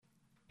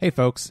Hey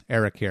folks,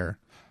 Eric here.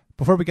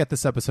 Before we get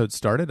this episode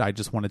started, I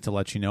just wanted to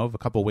let you know of a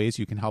couple ways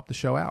you can help the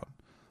show out.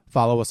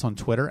 Follow us on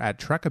Twitter at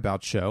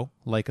TrekAboutShow,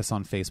 like us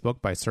on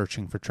Facebook by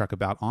searching for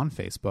Trekabout on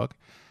Facebook,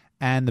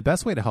 and the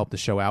best way to help the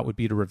show out would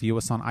be to review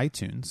us on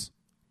iTunes.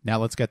 Now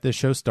let's get this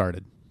show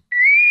started.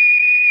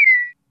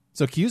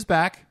 So Q's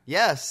back.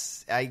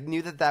 Yes, I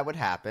knew that would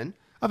happen.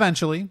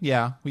 Eventually,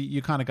 yeah.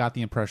 You kind of got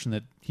the impression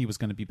that he was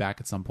going to be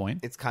back at some point.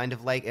 It's kind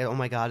of like, oh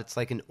my god, it's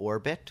like an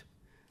orbit.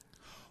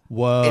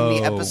 Whoa. In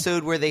the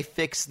episode where they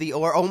fix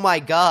oh my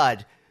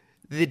god,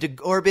 the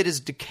orbit is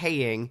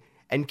decaying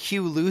and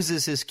Q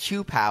loses his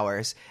Q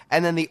powers,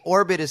 and then the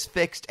orbit is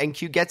fixed and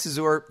Q gets his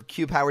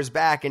Q powers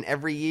back, and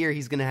every year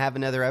he's going to have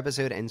another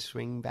episode and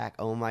swing back.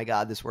 Oh my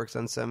god, this works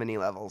on so many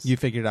levels. You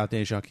figured out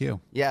Deja Q.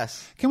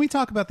 Yes. Can we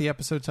talk about the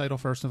episode title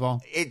first of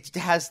all?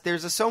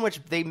 There's so much,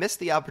 they missed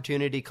the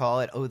opportunity to call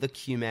it, the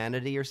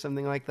Humanity or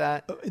something like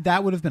that.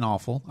 That would have been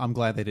awful. I'm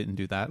glad they didn't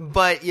do that.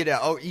 But,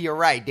 you're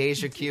right.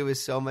 Deja Q is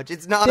so much,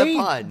 it's not a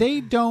pun.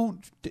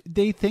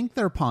 They think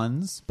they're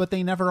puns, but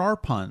they never are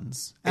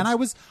puns. And I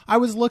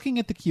was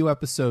looking at the Q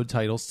episode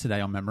titles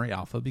today on Memory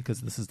Alpha because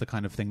this is the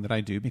kind of thing that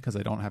I do because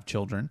I don't have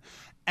children.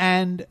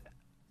 And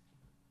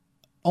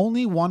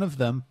only one of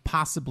them,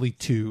 possibly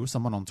two,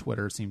 someone on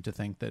Twitter seemed to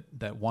think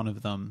that one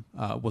of them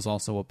was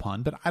also a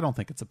pun, but I don't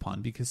think it's a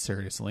pun because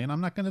seriously, and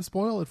I'm not going to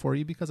spoil it for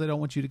you because I don't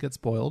want you to get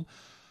spoiled.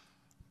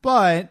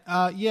 But,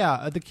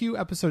 the Q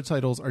episode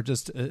titles are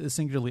just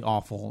singularly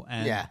awful,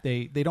 and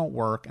they don't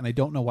work, and I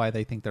don't know why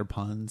they think they're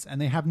puns,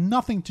 and they have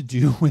nothing to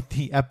do with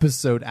the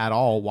episode at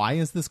all. Why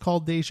is this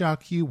called Deja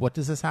Q? What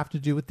does this have to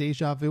do with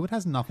Deja Vu? It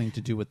has nothing to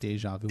do with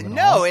Deja Vu at all.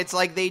 No, it's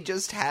like they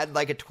just had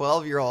like a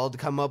 12-year-old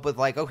come up with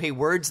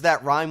words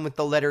that rhyme with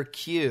the letter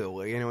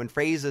Q, and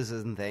phrases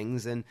and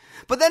things.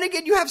 But then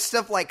again, you have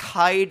stuff like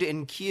hide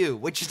and Q,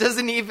 which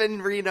doesn't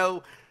even,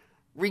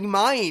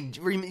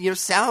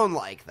 sound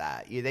like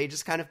that. They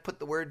just kind of put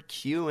the word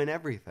Q in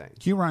everything.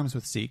 Q rhymes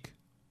with seek.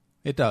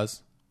 It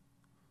does.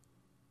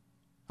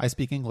 I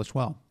speak English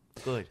well.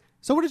 Good.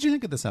 So what did you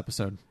think of this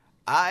episode?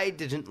 I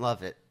didn't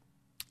love it.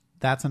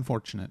 That's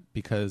unfortunate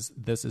because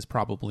this is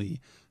probably,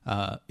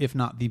 if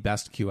not the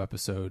best Q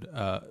episode,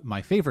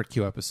 my favorite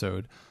Q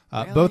episode,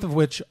 Really? Both of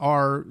which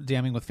are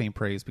damning with faint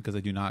praise because I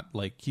do not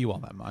like Q all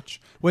that much,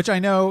 which I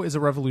know is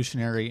a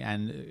revolutionary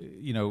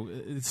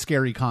and,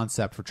 scary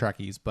concept for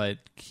Trekkies, but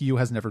Q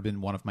has never been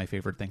one of my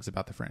favorite things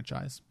about the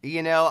franchise.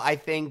 I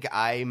think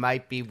I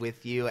might be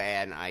with you,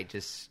 and I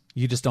just...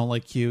 You just don't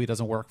like Q? He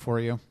doesn't work for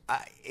you?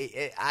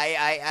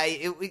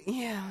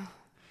 Yeah.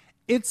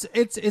 It's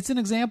an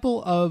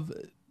example of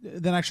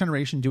the Next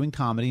Generation doing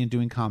comedy and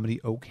doing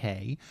comedy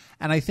okay.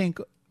 And I think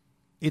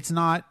it's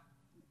not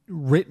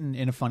written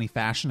in a funny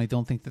fashion. I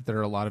don't think that there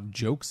are a lot of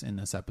jokes in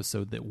this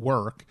episode that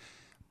work.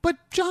 But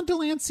John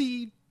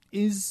Delancey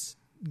is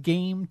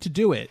game to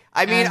do it.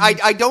 I mean,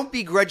 I don't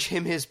begrudge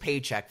him his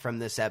paycheck from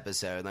this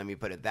episode. Let me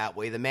put it that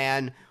way. The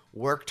man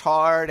worked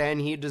hard, and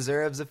he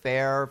deserves a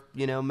fair,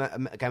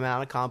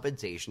 amount of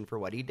compensation for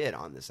what he did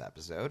on this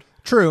episode.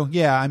 True.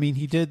 Yeah. I mean,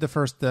 he did the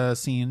first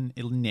scene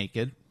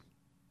naked.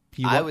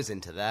 I was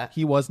into that.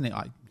 He was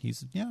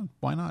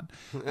why not?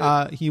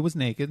 He was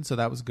naked, so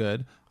that was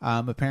good.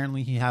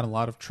 Apparently, he had a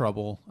lot of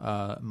trouble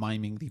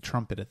miming the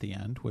trumpet at the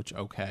end, which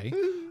okay.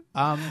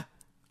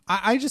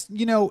 I just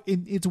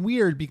it's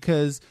weird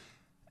because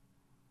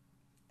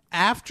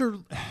after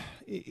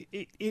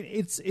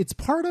it's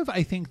part of,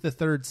 I think, the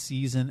third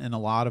season in a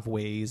lot of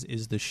ways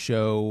is the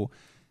show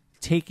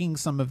taking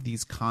some of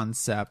these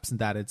concepts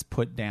that it's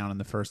put down in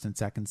the first and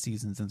second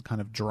seasons and kind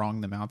of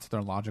drawing them out to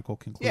their logical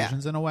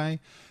conclusions in a way,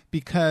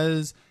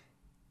 because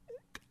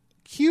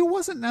Q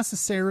wasn't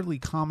necessarily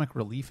comic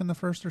relief in the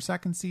first or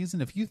second season.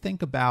 If you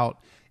think about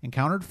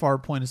Encountered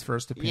Farpoint his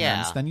first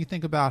appearance, then you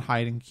think about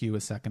Hide and Q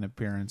his second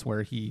appearance,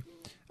 where he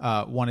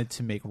wanted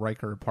to make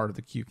Riker a part of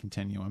the Q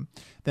continuum.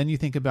 Then you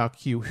think about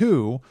Q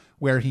Who,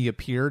 where he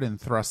appeared and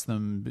thrust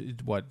them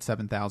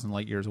 7,000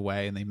 light years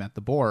away, and they met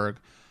the Borg.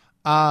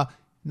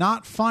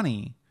 Not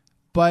funny,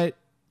 but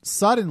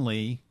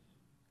suddenly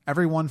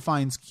everyone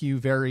finds Q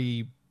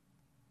very...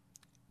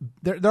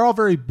 They're all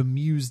very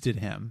bemused at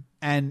him,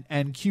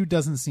 and Q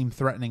doesn't seem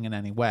threatening in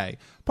any way.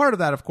 Part of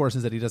that, of course,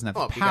 is that he doesn't have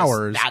the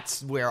powers.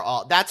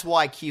 That's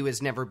why Q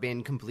has never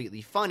been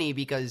completely funny,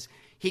 because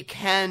he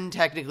can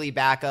technically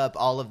back up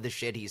all of the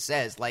shit he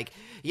says.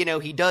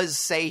 He does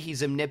say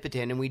he's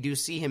omnipotent, and we do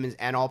see him as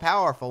and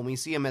all-powerful, and we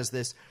see him as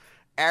this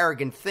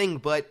arrogant thing,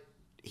 but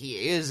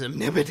he is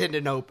omnipotent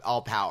and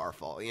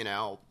all-powerful,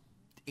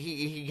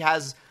 He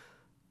has...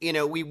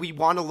 we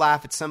want to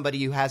laugh at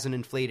somebody who has an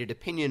inflated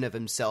opinion of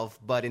himself,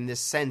 but in this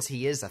sense,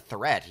 he is a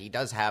threat. He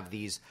does have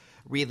these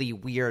really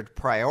weird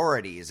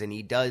priorities, and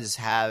he does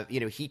have,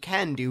 he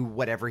can do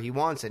whatever he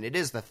wants, and it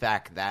is the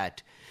fact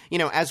that,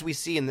 as we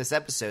see in this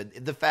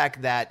episode, the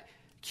fact that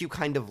Q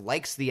kind of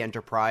likes the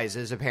Enterprise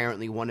is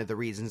apparently one of the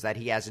reasons that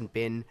he hasn't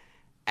been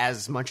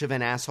as much of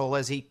an asshole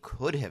as he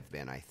could have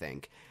been, I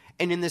think.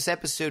 And in this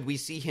episode, we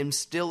see him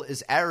still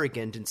as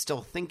arrogant and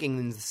still thinking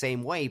in the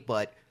same way,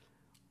 but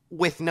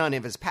with none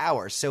of his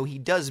powers. So he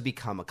does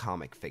become a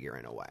comic figure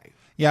in a way.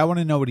 Yeah, I want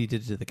to know what he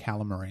did to the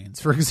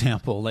Calamarains, for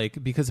example,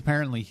 like, because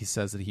apparently he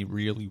says that he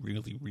really,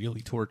 really,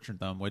 really tortured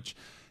them, which,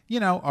 you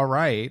know, all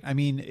right. I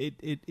mean,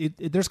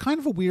 it there's kind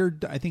of a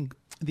weird, I think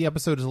the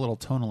episode is a little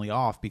tonally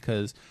off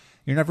because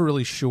you're never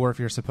really sure if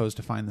you're supposed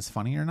to find this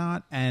funny or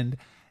not. And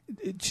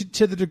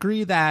to the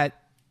degree that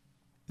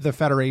the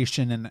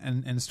Federation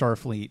and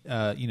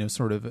Starfleet, you know,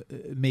 sort of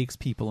makes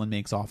people and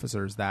makes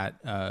officers that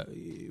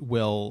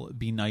will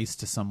be nice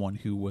to someone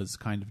who was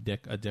kind of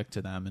a dick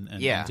to them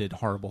and did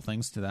horrible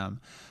things to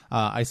them.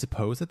 I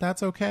suppose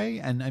that's okay.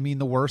 And I mean,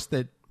 the worst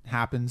that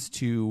happens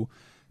to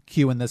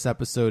Q in this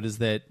episode is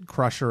that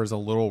Crusher is a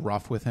little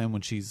rough with him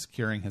when she's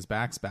curing his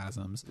back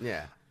spasms.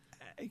 Yeah.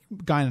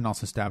 Guinan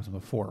also stabs him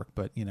with a fork,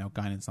 but, you know,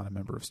 Guinan's not a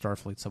member of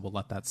Starfleet, so we'll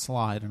let that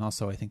slide. And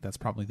also, I think that's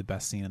probably the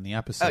best scene in the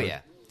episode. Oh,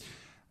 yeah.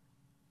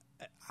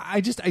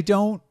 I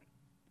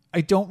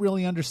don't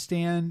really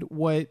understand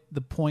what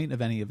the point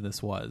of any of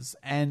this was.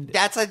 And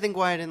that's, I think,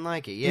 why I didn't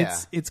like it. Yeah.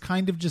 It's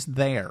kind of just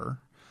there.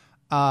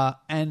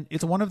 And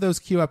it's one of those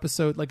Q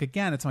episodes, like,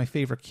 again, it's my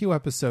favorite Q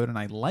episode and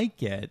I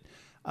like it.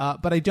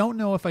 But I don't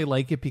know if I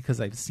like it because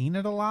I've seen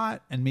it a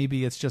lot, and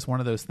maybe it's just one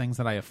of those things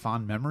that I have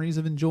fond memories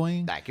of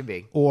enjoying. That could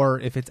be. Or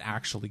if it's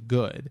actually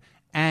good.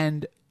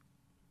 And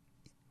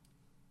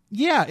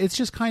yeah, it's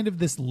just kind of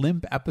this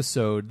limp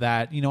episode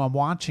that, you know, I'm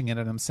watching it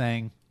and I'm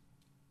saying,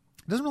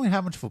 it doesn't really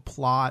have much of a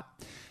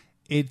plot.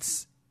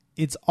 It's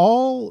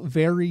all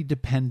very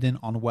dependent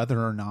on whether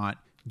or not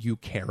you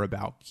care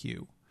about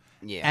Q.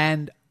 Yeah.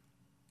 And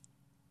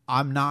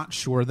I'm not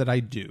sure that I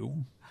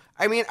do.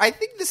 I mean, I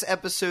think this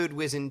episode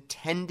was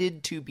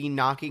intended to be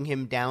knocking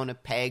him down a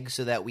peg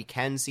so that we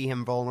can see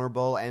him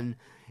vulnerable and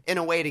in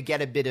a way to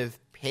get a bit of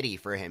pity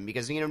for him.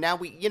 Because, you know, now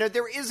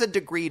there is a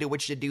degree to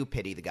which to do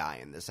pity the guy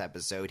in this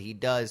episode. He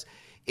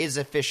is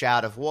a fish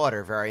out of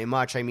water very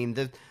much. I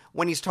mean,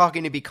 when he's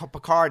talking to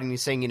Picard and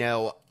he's saying, you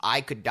know,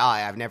 I could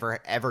die. I've never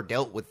ever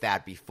dealt with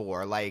that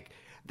before. Like,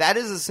 that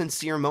is a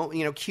sincere moment.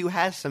 You know, Q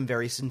has some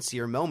very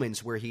sincere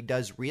moments where he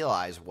does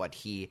realize what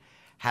he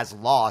has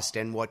lost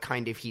and what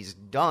kind of he's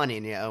done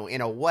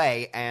in a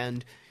way.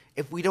 And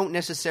if we don't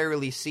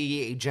necessarily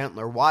see a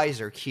gentler,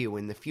 wiser Q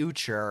in the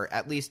future,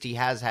 at least he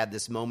has had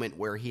this moment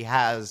where he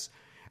has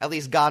at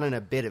least gotten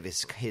a bit of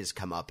his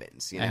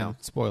comeuppance, you know? And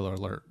spoiler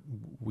alert,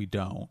 we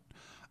don't.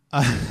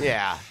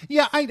 Yeah.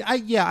 Yeah,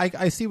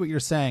 I see what you're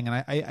saying,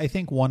 and I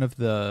think one of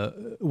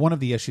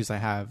the issues I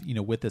have, you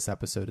know, with this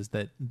episode is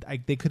that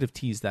they could have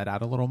teased that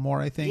out a little more.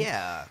 I think,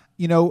 yeah,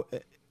 you know,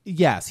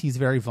 yes, he's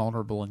very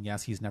vulnerable, and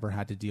yes, he's never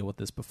had to deal with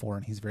this before,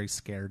 and he's very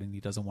scared, and he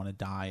doesn't want to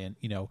die, and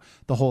you know,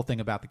 the whole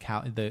thing about the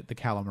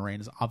Calamarain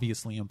is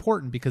obviously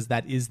important because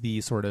that is the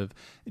sort of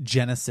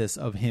genesis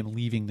of him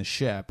leaving the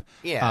ship,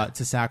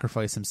 to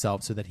sacrifice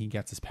himself so that he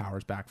gets his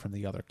powers back from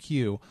the other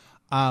Q.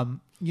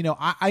 You know,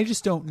 I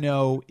just don't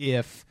know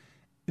if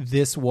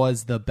this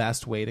was the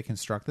best way to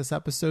construct this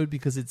episode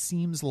because it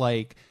seems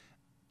like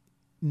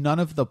none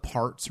of the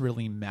parts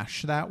really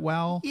mesh that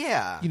well.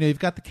 Yeah. You know, you've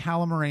got the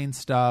Calamarain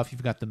stuff,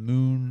 you've got the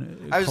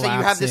moon I was saying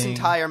you have this collapsing.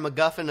 entire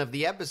MacGuffin of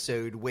the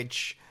episode,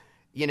 which,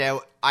 you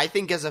know, I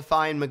think is a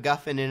fine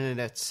MacGuffin in and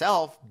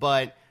itself,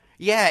 but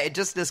yeah, it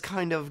just does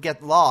kind of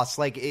get lost.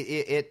 Like,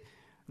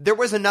 there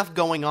was enough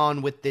going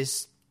on with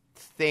this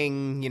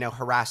thing, you know,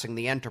 harassing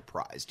the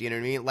Enterprise. Do you know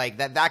what I mean? Like,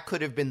 that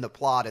could have been the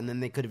plot, and then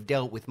they could have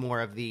dealt with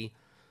more of the,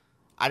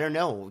 I don't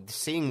know,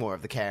 seeing more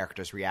of the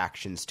characters'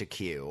 reactions to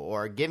Q,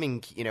 or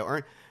giving, you know,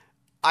 or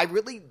I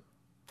really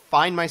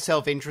find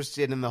myself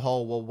interested in the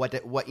whole, well,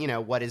 what you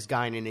know, what is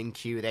Guinan and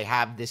Q? They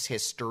have this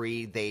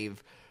history.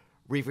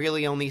 We've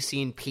really only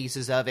seen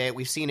pieces of it.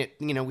 We've seen it,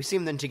 you know, we've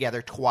seen them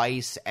together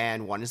twice,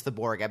 and one is the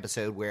Borg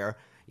episode where,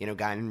 you know,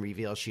 Guinan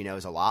reveals she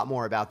knows a lot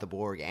more about the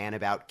Borg and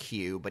about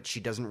Q, but she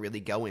doesn't really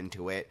go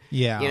into it.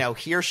 Yeah. You know,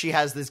 here she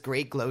has this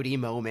great gloaty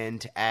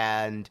moment,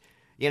 and,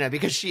 you know,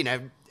 because she, you know,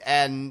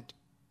 and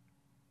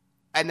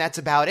that's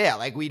about it.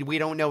 Like, we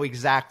don't know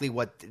exactly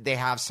what, they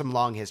have some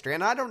long history,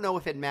 and I don't know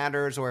if it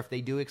matters or if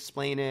they do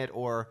explain it,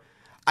 or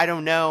I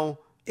don't know.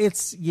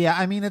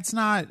 I mean, it's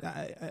not,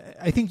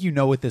 I think you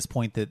know at this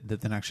point that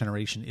the Next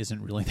Generation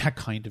isn't really that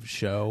kind of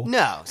show.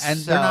 No. And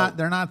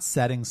they're not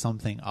setting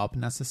something up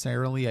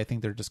necessarily. I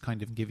think they're just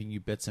kind of giving you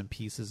bits and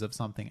pieces of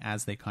something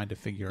as they kind of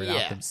figure it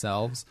out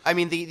themselves. I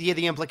mean,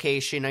 the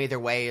implication either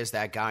way is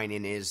that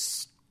Guinan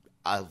is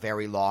a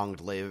very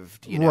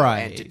long-lived, you know,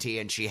 entity,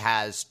 and she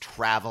has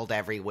traveled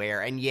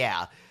everywhere, and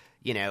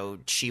you know,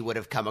 she would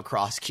have come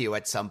across Q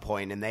at some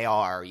point, and they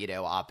are, you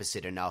know,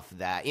 opposite enough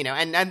that, you know,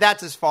 and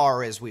that's as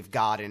far as we've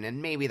gotten,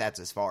 and maybe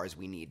that's as far as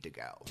we need to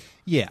go.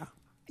 Yeah.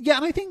 Yeah,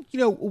 and I think, you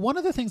know, one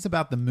of the things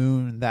about the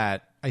moon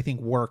that I think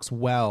works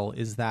well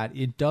is that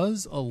it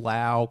does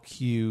allow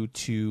Q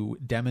to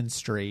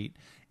demonstrate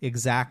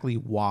exactly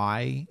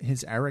why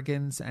his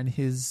arrogance and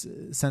his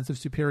sense of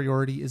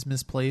superiority is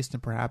misplaced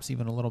and perhaps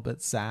even a little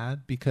bit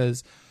sad,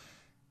 because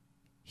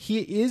he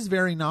is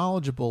very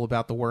knowledgeable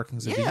about the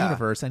workings of the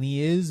universe, and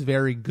he is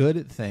very good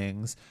at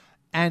things.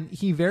 And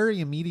he very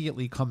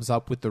immediately comes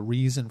up with the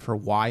reason for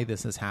why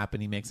this has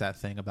happened. He makes that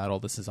thing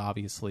about, this is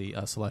obviously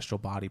a celestial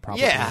body,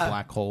 probably a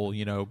black hole,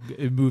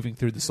 moving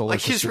through the solar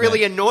system. He's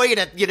really annoyed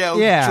at,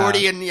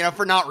 Geordi and,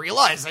 for not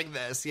realizing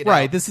this,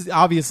 Right. This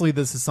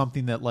is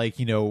something that,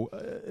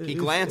 he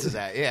glances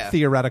at,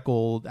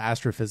 theoretical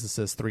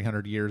astrophysicists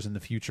 300 years in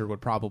the future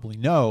would probably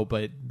know,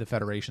 but the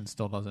Federation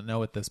still doesn't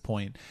know at this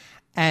point.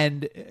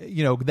 And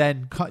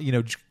then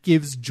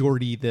gives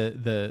Geordi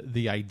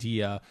the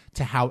idea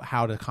to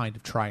how to kind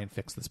of try and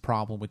fix this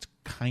problem, which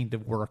kind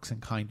of works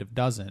and kind of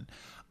doesn't.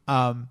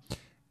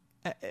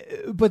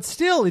 But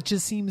still, it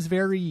just seems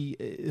very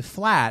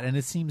flat, and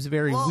it seems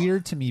very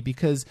weird to me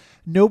because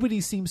nobody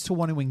seems to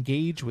want to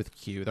engage with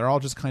Q. They're all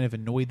just kind of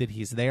annoyed that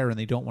he's there, and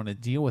they don't want to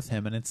deal with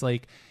him. And it's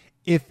like,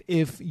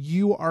 if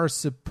you are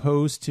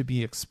supposed to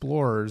be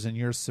explorers and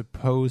you're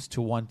supposed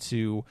to want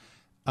to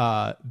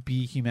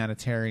be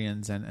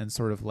humanitarians and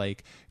sort of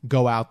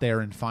go out there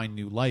and find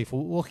new life.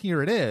 Well,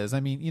 here it is. I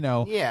mean,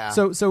 Yeah.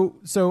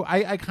 So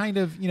I kind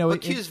of,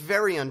 But Q's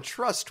very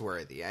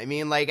untrustworthy. I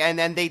mean,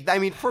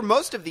 for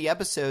most of the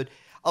episode,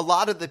 a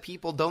lot of the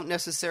people don't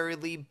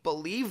necessarily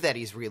believe that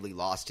he's really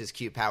lost his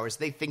Q powers.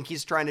 They think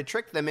he's trying to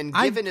trick them, and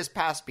given his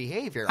past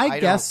behavior, I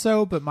guess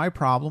so. But my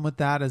problem with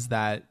that is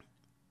that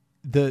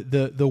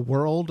the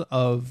world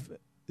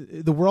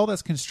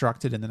that's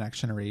constructed in the Next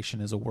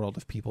Generation is a world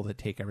of people that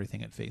take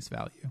everything at face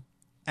value.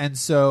 And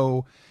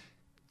so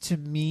to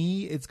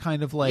me, it's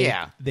kind of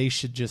they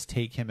should just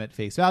take him at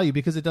face value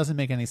because it doesn't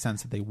make any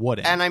sense that they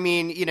wouldn't. And I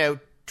mean,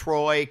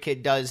 Troy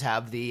does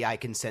have the I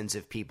can sense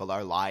if people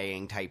are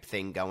lying type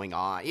thing going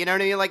on. You know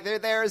what I mean?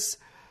 There's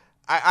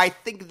I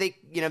think they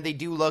they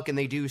do look and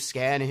they do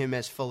scan him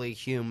as fully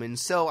human.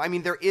 So I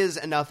mean, there is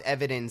enough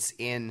evidence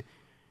in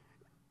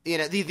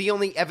the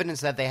only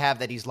evidence that they have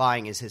that he's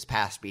lying is his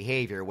past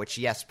behavior, which,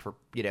 yes,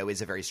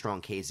 is a very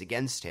strong case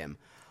against him.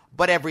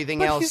 But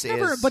everything else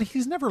is... But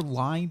he's never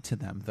lied to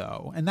them,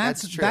 though. And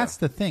that's true. That's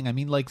the thing. I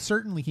mean,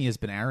 certainly he has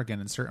been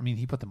arrogant. And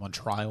he put them on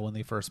trial when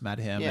they first met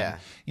him. Yeah.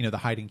 And, the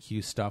hiding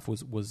Q stuff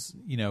was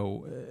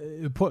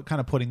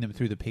putting them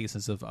through the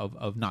paces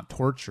of not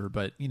torture,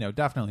 but,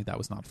 definitely that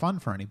was not fun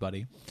for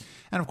anybody.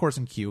 And, of course,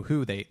 in Q,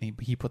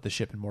 he put the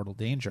ship in mortal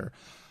danger.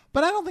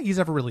 But I don't think he's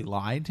ever really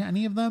lied to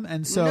any of them,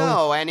 and so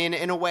no. And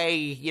in a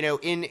way,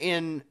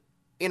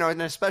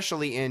 and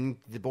especially in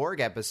the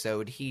Borg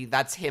episode,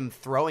 that's him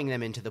throwing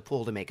them into the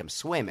pool to make them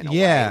swim. In a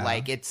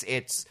way,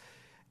 it's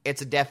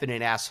a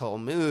definite asshole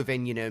move,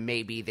 and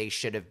maybe they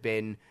should have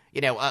been,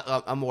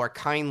 a more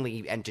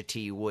kindly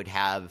entity would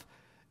have.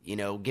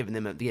 Given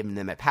them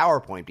a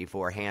PowerPoint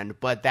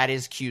beforehand, but that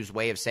is Q's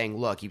way of saying,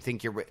 look,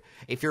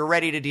 if you're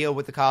ready to deal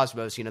with the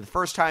cosmos, the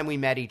first time we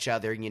met each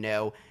other,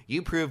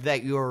 you proved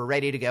that you were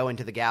ready to go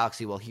into the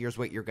galaxy. Well, here's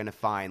what you're going to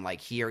find.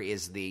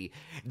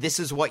 This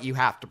is what you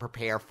have to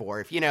prepare for.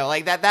 If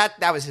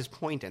that was his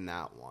point in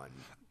that one.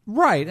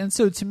 Right. And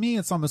so to me,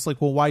 it's almost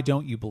well, why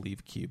don't you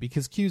believe Q?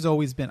 Because Q's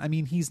always been,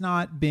 he's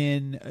not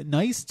been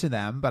nice to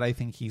them, but I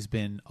think he's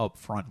been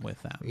upfront with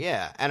them.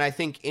 Yeah. And I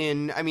think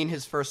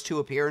his first two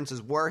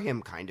appearances were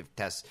him kind of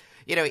test,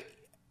 I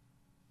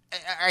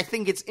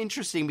think it's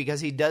interesting because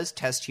he does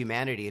test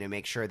humanity to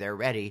make sure they're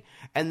ready.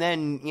 And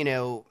then,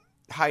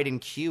 Hyde and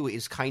Q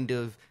is kind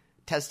of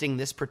testing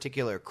this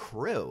particular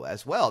crew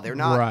as well. They're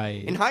not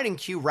right. In Hyde and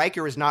Q,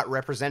 Riker is not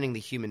representing the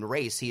human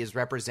race. He is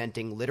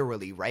representing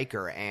literally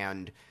Riker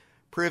and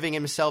proving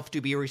himself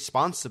to be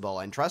responsible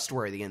and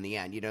trustworthy in the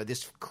end.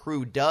 This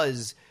crew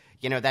does,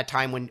 that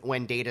time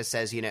when Data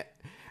says,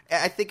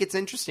 I think it's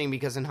interesting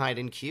because in Hyde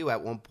and Q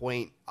at one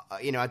point,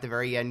 at the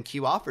very end,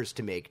 Q offers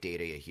to make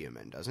Data a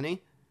human, doesn't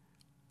he?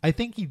 I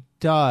think he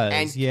does.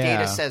 And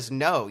Data says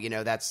no,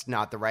 that's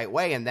not the right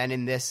way. And then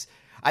in this,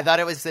 I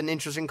thought it was an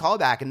interesting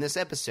callback in this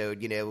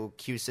episode.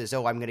 Q says,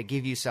 "Oh, I'm going to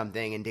give you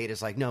something," and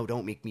Data's like, "No,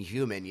 don't make me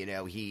human."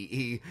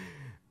 He.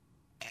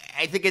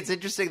 I think it's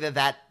interesting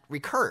that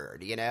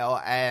recurred.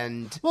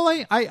 And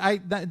well,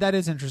 that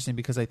is interesting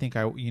because I think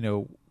I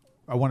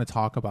want to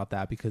talk about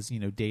that because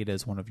Data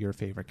is one of your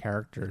favorite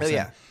characters. Oh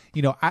yeah.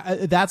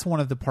 And, that's one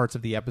of the parts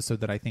of the episode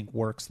that I think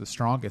works the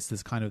strongest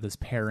is kind of this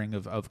pairing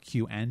of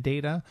Q and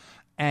Data.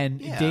 And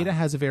Data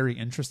has a very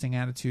interesting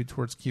attitude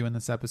towards Q in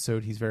this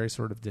episode. He's very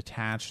sort of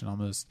detached and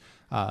almost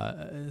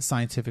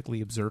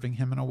scientifically observing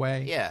him in a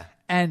way. Yeah.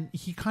 And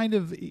he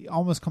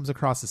almost comes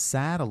across as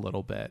sad a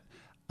little bit.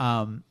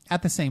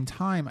 At the same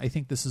time, I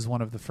think this is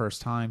one of the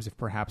first times, if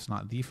perhaps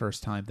not the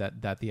first time,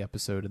 that the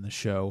episode in the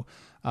show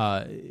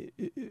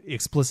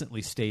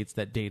explicitly states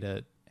that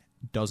Data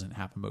doesn't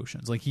have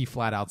emotions. He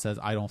flat out says,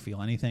 "I don't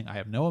feel anything. I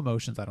have no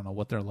emotions. I don't know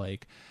what they're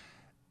like."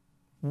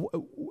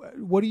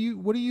 What do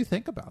you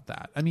think about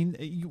that?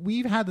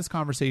 We've had this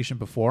conversation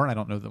before, and I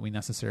don't know that we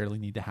necessarily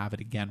need to have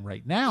it again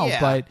right now,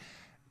 but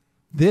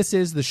this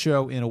is the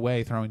show in a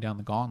way throwing down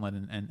the gauntlet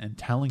and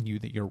telling you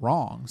that you're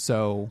wrong.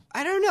 So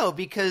I don't know,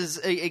 because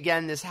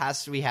again,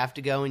 we have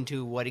to go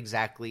into what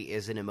exactly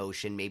is an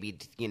emotion. Maybe,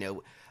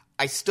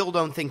 I still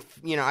don't think,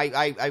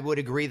 I would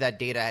agree that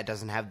Data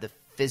doesn't have the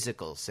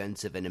physical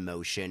sense of an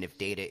emotion. If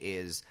Data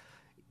is,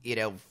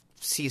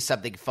 sees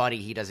something funny,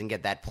 he doesn't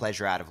get that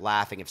pleasure out of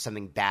laughing. If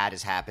something bad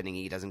is happening,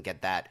 he doesn't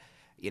get that,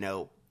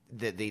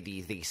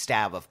 the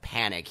stab of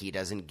panic. He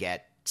doesn't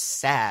get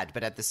sad,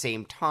 but at the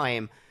same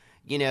time,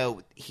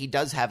 he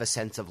does have a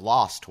sense of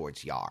loss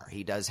towards Yar.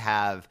 He does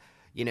have,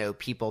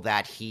 people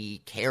that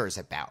he cares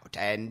about.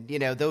 And,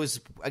 those,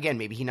 again,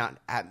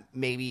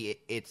 maybe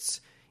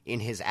it's in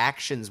his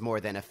actions more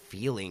than a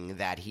feeling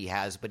that he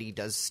has, but he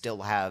does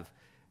still have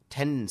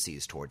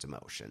tendencies towards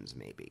emotions,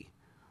 maybe.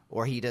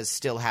 Or he does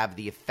still have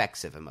the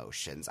effects of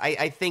emotions.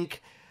 I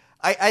think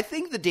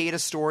the Data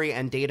story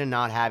and Data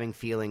not having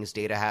feelings,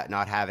 Data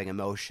not having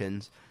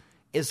emotions,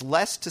 is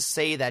less to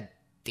say that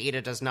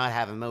Data does not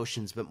have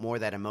emotions, but more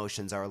that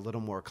emotions are a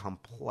little more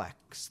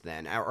complex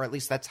than, or at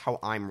least that's how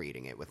I'm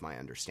reading it with my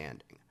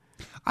understanding.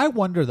 I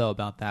wonder though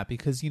about that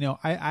because if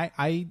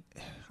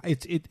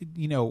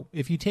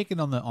you take it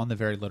on the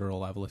very literal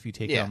level, if you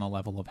take it on the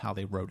level of how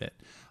they wrote it,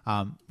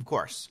 of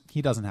course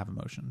he doesn't have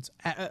emotions.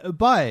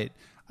 But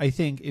I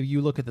think if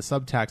you look at the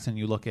subtext and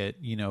you look at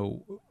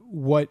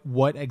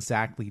what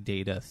exactly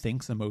Data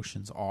thinks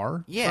emotions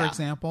are, for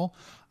example,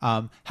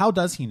 how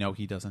does he know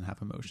he doesn't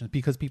have emotions?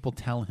 Because people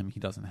tell him he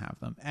doesn't have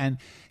them, and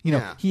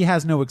he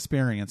has no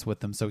experience with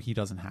them, so he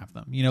doesn't have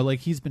them. Like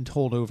he's been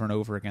told over and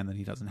over again that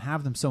he doesn't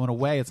have them. So in a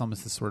way, it's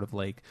almost this sort of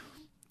like,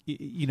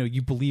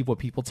 you believe what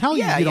people tell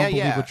you. You don't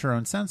believe what your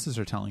own senses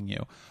are telling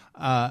you.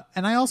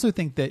 And I also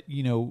think that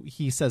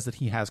he says that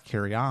he has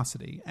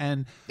curiosity,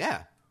 and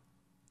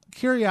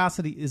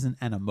curiosity isn't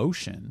an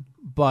emotion,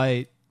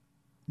 but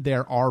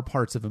there are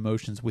parts of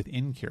emotions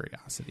within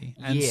curiosity.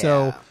 And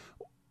so,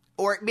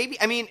 or maybe,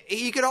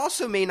 you could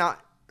also may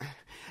not,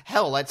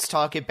 hell, let's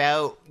talk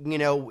about,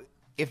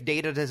 if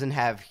Data doesn't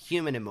have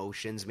human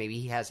emotions, maybe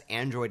he has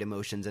android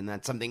emotions, and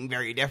that's something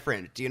very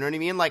different. Do you know what I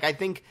mean? Like, I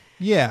think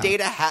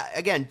Data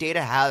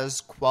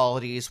has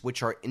qualities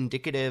which are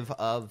indicative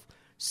of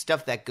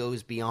stuff that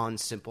goes beyond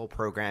simple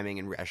programming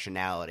and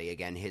rationality.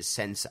 Again, his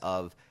sense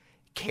of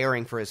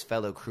caring for his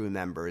fellow crew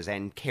members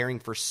and caring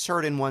for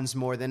certain ones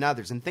more than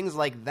others and things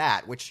like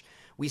that, which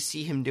we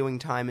see him doing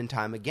time and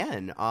time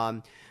again.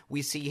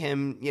 We see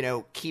him,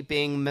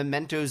 keeping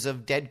mementos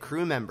of dead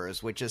crew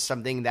members, which is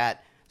something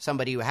that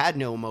somebody who had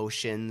no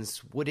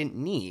emotions wouldn't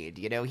need.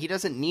 He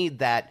doesn't need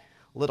that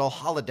little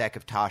holodeck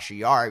of Tasha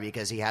Yar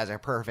because he has a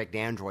perfect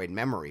android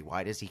memory.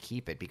 Why does he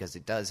keep it? Because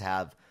it does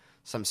have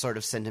some sort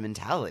of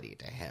sentimentality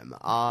to him.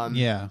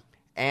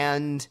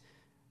 And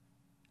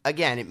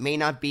again, it may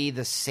not be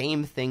the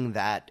same thing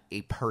that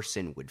a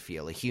person would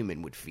feel, a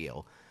human would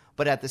feel,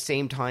 but at the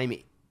same time,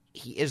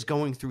 he does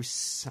go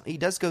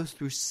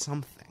through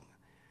something.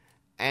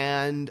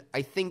 And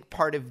I think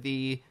part of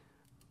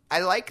I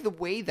like the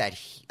way that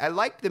I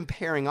like them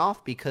pairing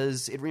off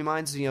because it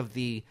reminds me of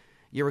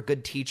you're a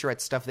good teacher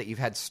at stuff that you've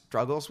had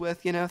struggles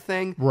with,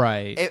 thing.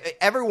 Right.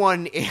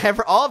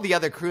 All of the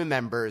other crew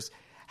members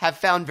have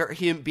found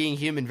being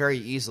human very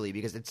easily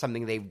because it's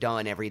something they've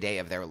done every day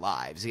of their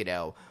lives,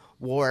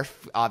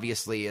 Worf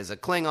obviously is a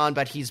Klingon,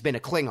 but he's been a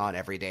Klingon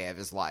every day of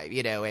his life,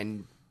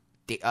 and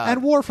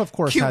Worf, of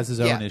course, has his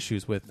own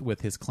issues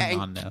with his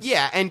Klingonness.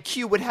 And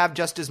Q would have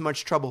just as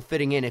much trouble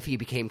fitting in if he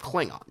became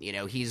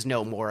Klingon. He's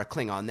no more a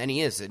Klingon than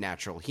he is a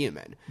natural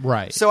human.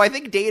 Right. So I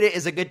think Data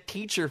is a good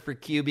teacher for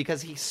Q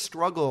because he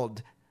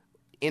struggled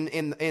in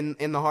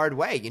the hard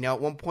way. At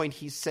one point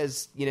he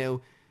says,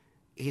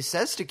 he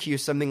says to Q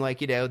something like,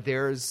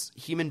 there's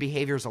human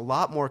behavior is a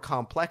lot more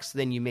complex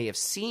than you may have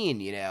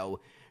seen,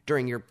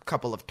 during your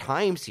couple of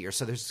times here.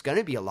 So there's going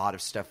to be a lot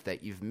of stuff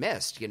that you've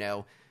missed,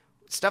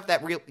 stuff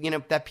that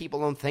that people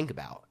don't think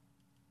about.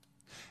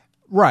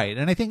 Right.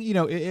 And I think,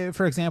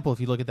 for example, if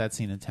you look at that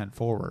scene in 10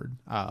 Forward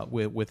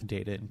with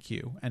Data and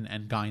Q, and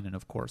Guinan,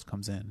 of course,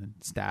 comes in and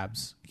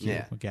stabs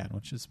Q again,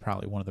 which is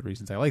probably one of the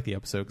reasons I like the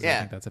episode because I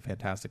think that's a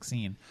fantastic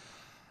scene,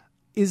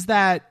 is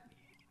that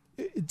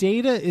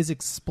Data is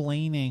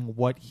explaining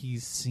what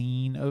he's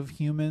seen of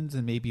humans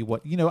and maybe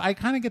what, I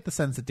kind of get the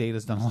sense that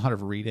Data's done a lot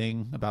of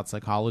reading about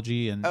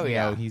psychology and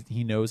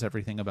he knows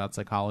everything about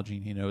psychology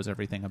and he knows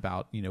everything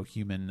about,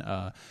 human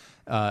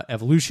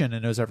evolution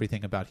and knows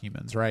everything about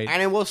humans, right?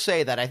 And I will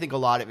say that I think a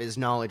lot of his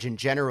knowledge in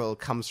general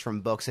comes from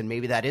books, and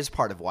maybe that is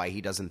part of why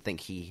he doesn't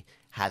think he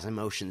has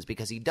emotions,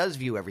 because he does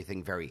view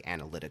everything very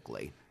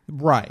analytically.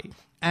 Right.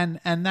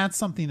 And that's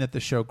something that the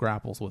show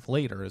grapples with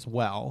later as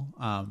well.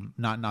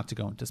 Not to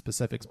go into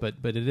specifics, but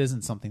it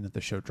isn't something that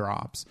the show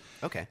drops.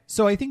 Okay.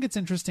 So I think it's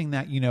interesting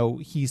that,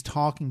 he's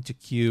talking to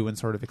Q and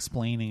sort of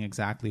explaining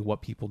exactly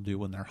what people do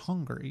when they're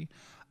hungry.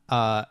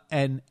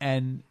 And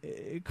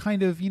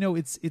kind of,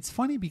 it's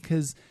funny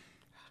because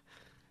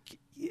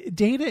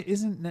Data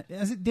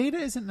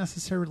isn't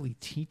necessarily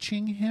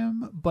teaching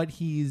him, but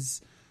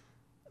he's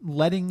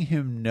letting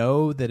him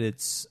know that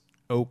it's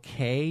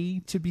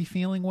okay to be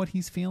feeling what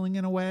he's feeling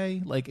in a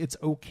way. Like, it's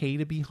okay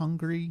to be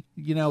hungry.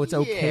 It's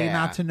okay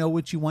not to know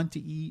what you want to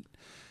eat.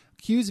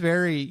 Q's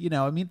very,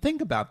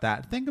 think about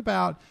that. Think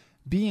about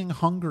being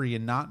hungry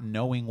and not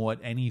knowing what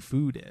any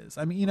food is.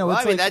 I think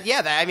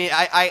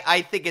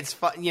it's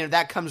fun.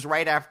 That comes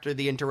right after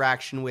the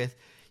interaction with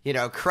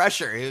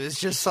Crusher, who was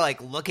just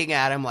like looking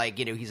at him like,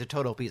 he's a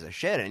total piece of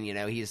shit,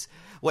 and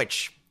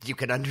which you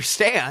can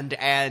understand,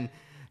 and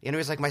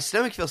he's like, my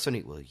stomach feels so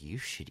neat. Well, you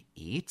should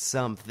eat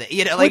something.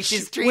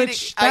 She's treating.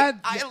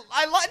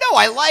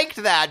 I liked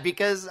that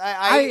because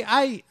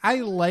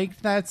I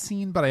liked that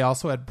scene, but I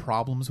also had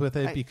problems with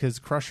it because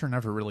Crusher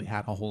never really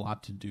had a whole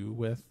lot to do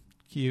with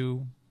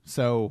Q.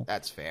 So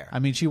that's fair. I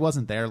mean, she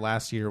wasn't there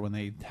last year when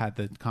they had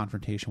the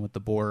confrontation with the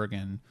Borg,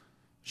 and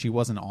she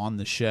wasn't on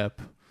the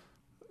ship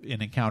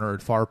in Encounter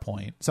at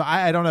Farpoint. So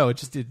I don't know.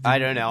 I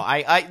don't know.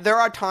 I there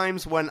are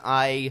times when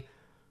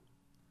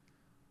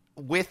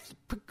with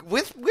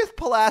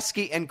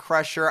Pulaski and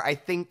Crusher, I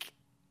think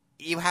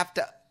they have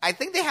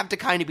to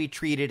kind of be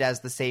treated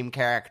as the same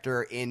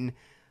character in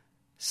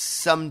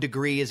some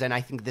degrees, and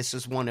I think this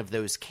is one of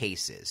those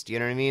cases. Do you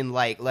know what I mean?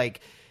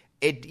 Like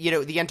it.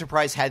 The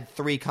Enterprise had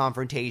 3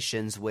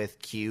 confrontations with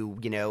Q.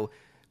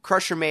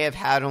 Crusher may have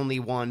had only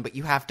one, but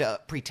you have to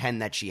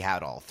pretend that she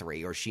had all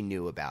 3 or she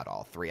knew about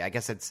all 3. I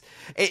guess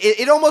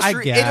it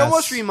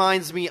almost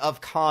reminds me of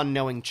Khan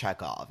knowing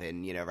Chekhov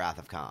in Wrath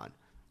of Khan.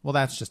 Well,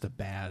 that's just a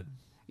bad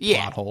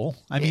plot hole.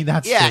 I mean,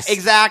 that's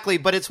exactly.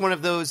 But it's one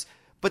of those.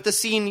 But the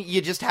scene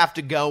you just have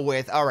to go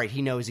with. All right,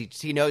 he knows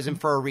him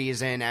for a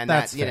reason, and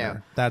that's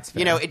fair. That's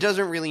fair. It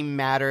doesn't really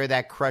matter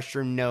that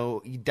Crusher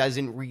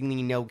doesn't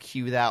really know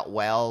Q that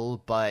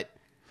well, but.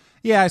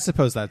 Yeah, I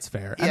suppose that's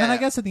fair. And then I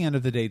guess at the end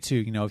of the day,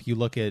 too, if you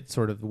look at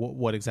sort of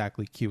what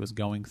exactly Q is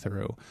going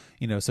through,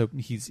 so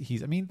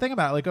he's. I mean, think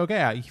about it. Like,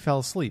 okay, he fell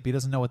asleep. He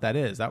doesn't know what that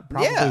is. That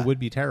probably would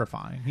be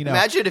terrifying.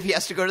 Imagine if he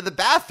has to go to the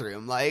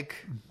bathroom. Like,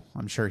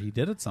 I'm sure he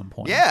did at some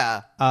point.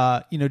 Yeah.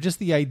 Just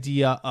the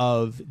idea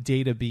of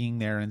Data being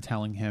there and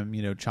telling him,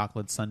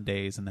 chocolate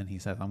sundaes, and then he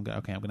says, I'm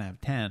going to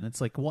have 10. It's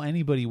like, well,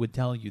 anybody would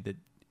tell you that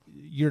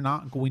you're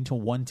not going to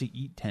want to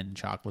eat 10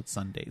 chocolate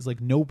sundaes.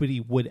 Like, nobody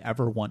would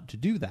ever want to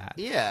do that.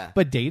 Yeah.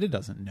 But Data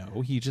doesn't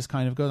know. He just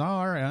kind of goes, oh,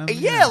 all right.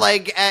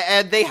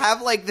 And they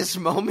have, like, this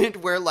moment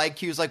where, like,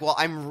 Q's like, well,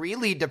 I'm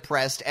really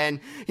depressed.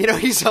 And,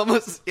 he's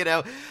almost,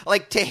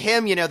 like, to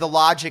him, the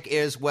logic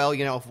is, well,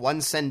 if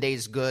one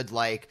sunday's good,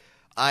 like,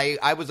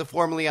 I was a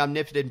formerly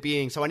omnipotent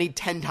being, so I need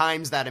 10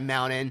 times that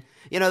amount. And,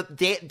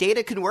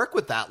 Data can work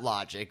with that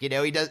logic. He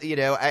does,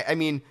 I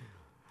mean...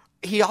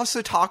 He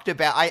also talked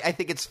about, I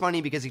think it's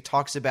funny because he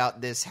talks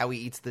about this, how he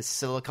eats this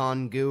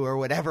silicon goo or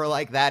whatever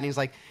like that. And he's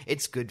like,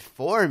 it's good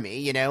for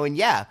me,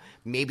 and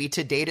maybe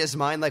to Data's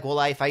mind, like, well,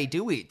 if I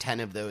do eat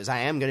 10 of those, I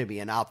am going to be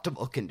in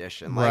optimal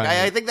condition. Like,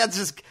 right. I think that's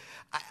just,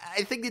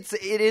 I think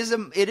it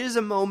is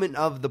a moment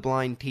of the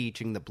blind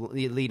teaching,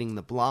 leading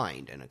the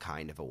blind in a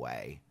kind of a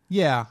way.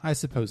 Yeah, I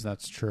suppose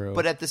that's true.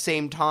 But at the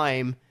same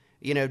time,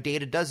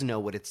 Data does know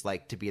what it's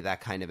like to be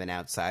that kind of an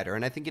outsider.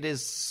 And I think it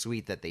is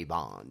sweet that they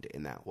bond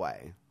in that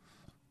way.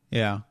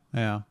 Yeah.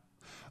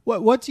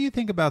 What do you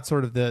think about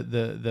sort of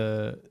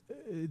the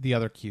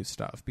other Q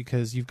stuff?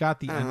 Because you've got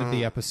the end of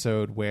the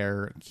episode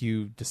where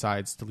Q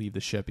decides to leave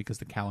the ship because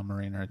the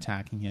Calamarian are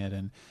attacking it,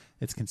 and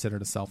it's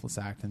considered a selfless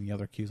act, and the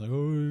other Q's like,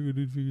 oh, I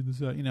gotta figure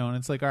this out, and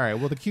it's like, all right,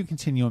 well, the Q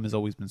continuum has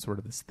always been sort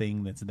of this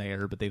thing that's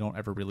there, but they don't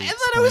ever really explain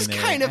it. And then it was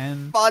kind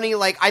of funny.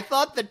 Like, I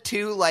thought the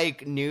two,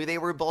 like, knew they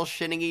were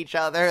bullshitting each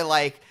other,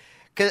 like...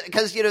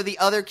 Because, the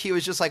other Q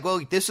is just like,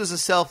 well, this was a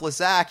selfless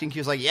act. And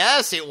Q's like,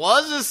 yes, it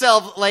was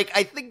a Like,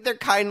 I think they're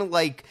kind of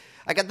like,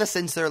 I got the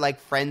sense they're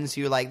like friends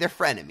who, like, they're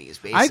frenemies,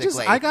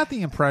 basically. I got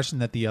the impression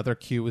that the other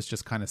Q was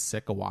just kind of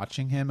sick of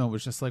watching him and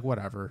was just like,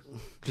 whatever,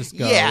 just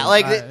go. Yeah,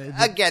 like,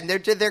 again,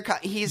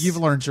 you've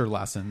learned your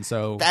lesson,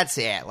 so. That's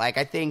it. Like,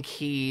 I think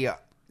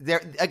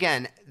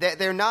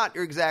they're not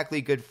exactly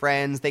good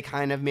friends. They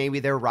kind of, maybe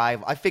they're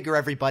rival. I figure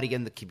everybody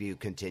in the Q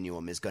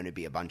continuum is going to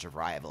be a bunch of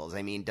rivals.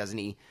 I mean, doesn't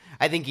he?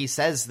 I think he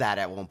says that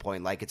at one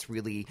point. Like, it's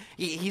really,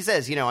 he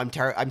says, I'm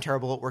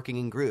terrible at working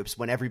in groups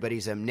when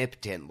everybody's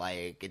omnipotent.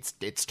 Like,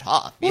 it's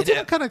tough. Well,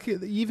 it's kind of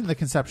even the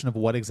conception of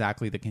what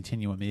exactly the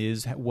continuum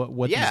is,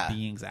 what these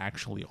beings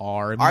actually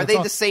are. I mean, are they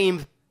the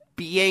same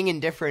being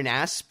in different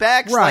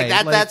aspects? Right.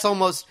 That's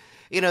almost.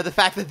 The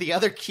fact that the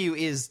other Q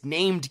is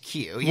named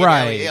Q,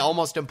 right. It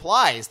almost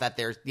implies that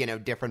there's,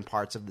 different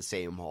parts of the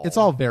same whole. It's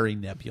all very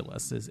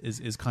nebulous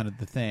is kind of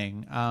the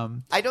thing.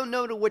 I don't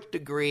know to what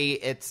degree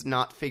it's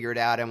not figured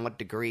out and what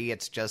degree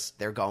it's just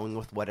they're going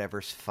with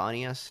whatever's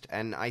funniest.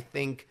 And I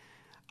think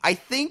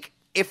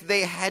if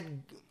they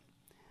had...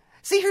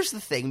 See, here's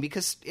the thing,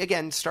 because,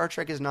 again, Star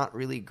Trek is not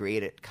really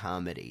great at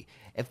comedy.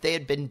 If they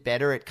had been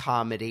better at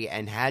comedy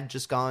and had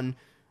just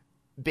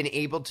been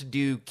able to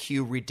do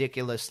Q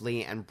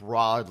ridiculously and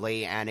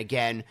broadly, and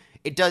again,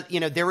 it does,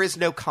 there is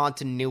no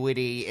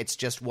continuity, it's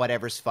just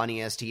whatever's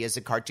funniest, he is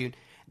a cartoon,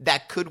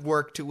 that could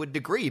work to a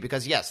degree,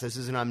 because yes, this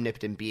is an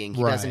omnipotent being,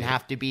 he doesn't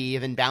have to be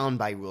even bound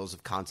by rules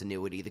of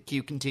continuity. The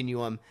Q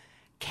continuum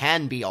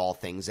can be all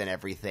things and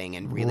everything,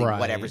 and really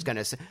whatever's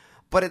going to...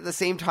 But at the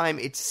same time,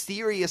 it's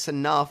serious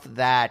enough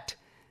that,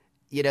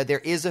 there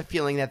is a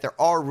feeling that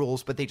there are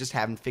rules, but they just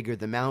haven't figured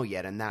them out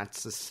yet, and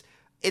that's just...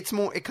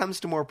 It comes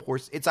to more poor.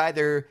 It's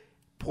either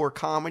poor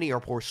comedy or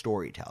poor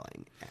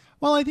storytelling.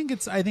 Well, I think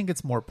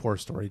it's more poor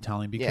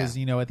storytelling because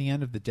at the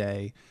end of the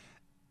day,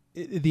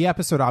 the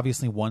episode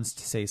obviously wants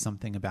to say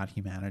something about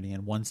humanity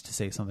and wants to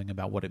say something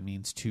about what it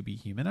means to be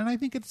human, and I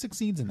think it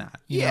succeeds in that.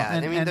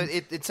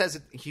 It says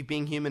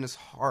being human is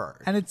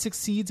hard, and it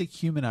succeeds at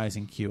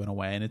humanizing Q in a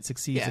way, and it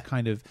succeeds at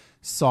kind of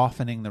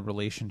softening the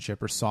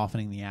relationship or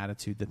softening the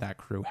attitude that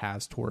crew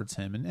has towards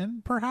him,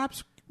 and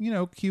perhaps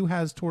Q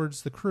has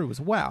towards the crew as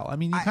well. I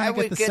mean, you kind of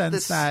get the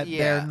sense that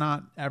they're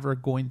not ever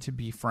going to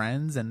be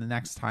friends, and the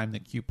next time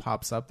that Q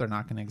pops up, they're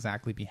not going to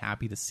exactly be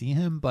happy to see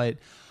him, but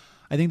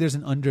I think there's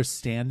an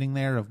understanding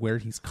there of where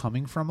he's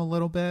coming from a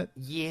little bit.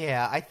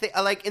 Yeah, I think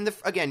like in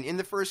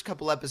the first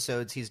couple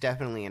episodes, he's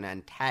definitely an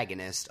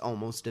antagonist,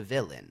 almost a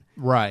villain.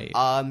 Right.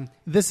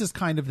 This is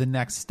kind of the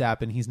next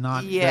step, and he's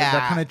not. Yeah. They're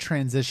kind of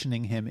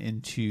transitioning him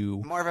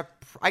into more of a.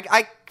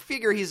 I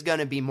figure he's going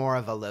to be more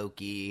of a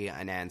Loki,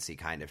 a Nancy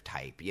kind of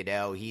type.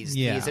 He's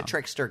a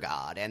trickster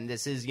god, and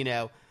this is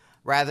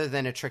rather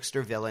than a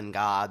trickster villain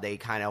god, they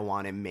kind of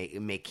want to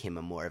make him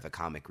a more of a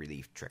comic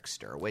relief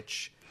trickster,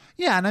 which.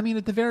 Yeah, and I mean,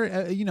 at the very,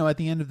 at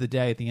the end of the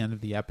day, at the end of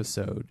the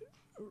episode,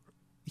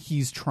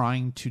 he's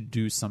trying to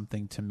do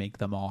something to make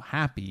them all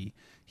happy.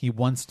 He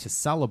wants to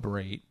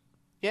celebrate.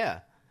 Yeah.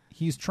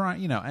 He's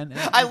trying, and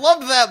I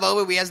loved that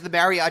moment where he has the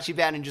mariachi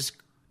band and just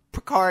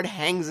Picard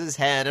hangs his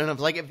head, and I'm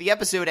like, if the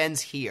episode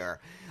ends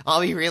here,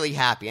 I'll be really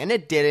happy. And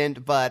it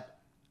didn't, but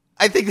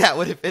I think that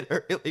would have been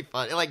really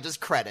fun. Like, just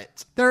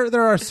credits.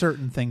 There are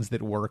certain things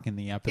that work in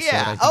the episode.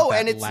 Yeah.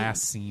 I think that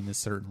last scene is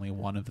certainly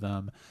one of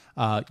them.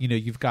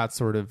 You've got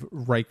sort of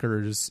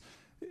Riker's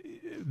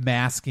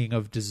masking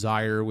of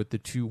desire with the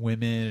two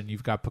women, and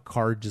you've got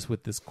Picard just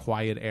with this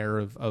quiet air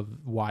of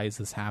why is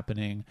this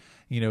happening?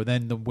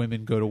 Then the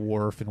women go to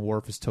Worf, and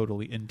Worf is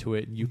totally into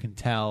it, and you can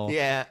tell.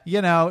 Yeah.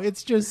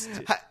 It's just...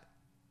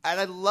 And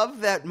I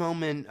love that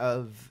moment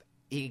of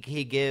he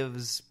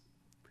gives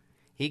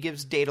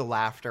Data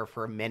laughter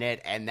for a minute,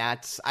 and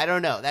that's, I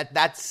don't know,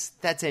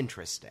 that's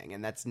interesting,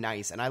 and that's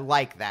nice, and I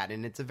like that,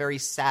 and it's a very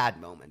sad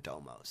moment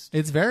almost.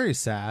 It's very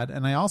sad,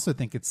 and I also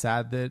think it's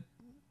sad that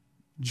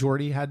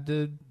Geordi had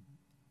to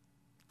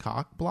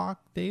cock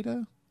block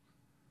Data,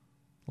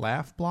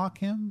 laugh block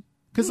him.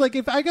 Because,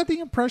 if I got the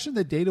impression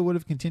that Data would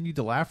have continued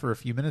to laugh for a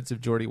few minutes if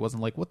Geordi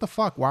wasn't like, what the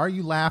fuck? Why are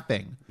you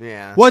laughing?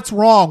 Yeah. What's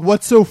wrong?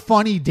 What's so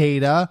funny,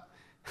 Data?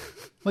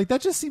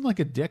 That just seemed like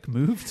a dick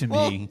move to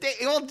me.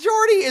 Well,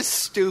 Geordi is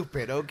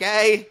stupid,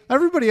 okay?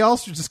 Everybody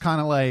else was just kind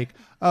of like,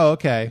 oh,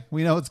 okay,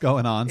 we know what's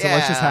going on, so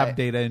let's just have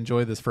Data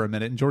enjoy this for a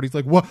minute. And Geordi's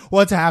like,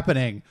 what's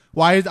happening?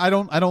 I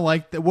don't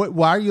like that.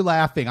 Why are you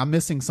laughing? I'm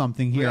missing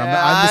something here.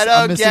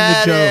 I'm missing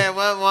the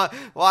joke.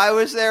 Why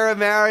was there a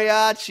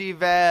mariachi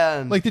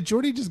band? Did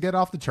Geordi just get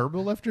off the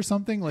turbo lift or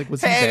something?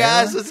 Was he hey there?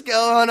 Guys, what's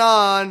going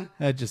on?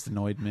 That just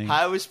annoyed me.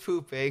 I was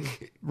pooping.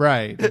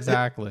 Right,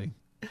 exactly.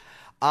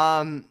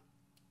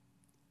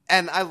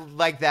 And I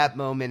like that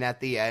moment at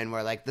the end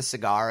where the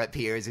cigar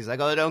appears. He's like,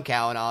 "Oh, don't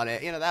count on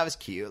it." That was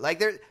cute.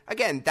 There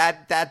again,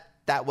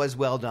 that was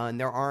well done.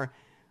 There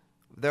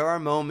are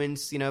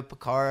moments,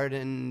 Picard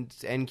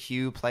and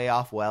Q play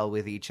off well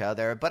with each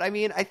other. But I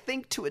mean, I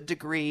think to a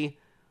degree,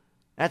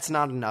 that's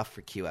not enough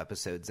for Q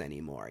episodes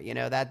anymore.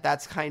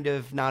 That's kind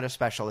of not a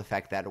special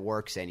effect that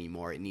works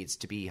anymore. It needs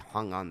to be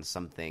hung on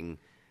something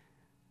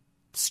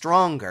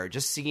stronger.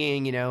 Just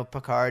seeing,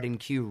 Picard and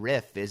Q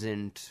riff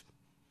isn't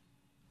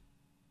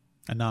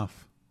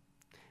enough.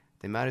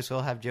 They might as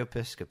well have Joe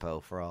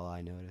Piscopo for all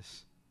I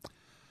notice.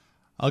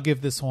 I'll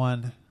give this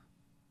one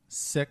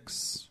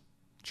 6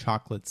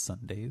 chocolate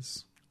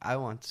sundaes. I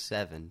want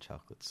 7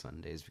 chocolate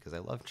sundaes because I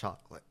love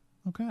chocolate.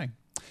 Okay.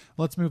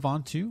 Let's move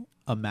on to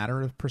A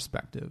Matter of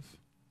Perspective.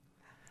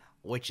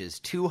 Which is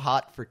too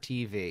hot for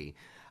TV.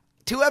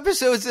 2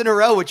 episodes in a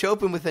row which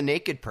open with a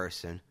naked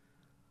person.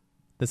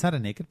 This had a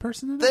naked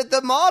person in it?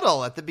 The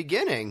model at the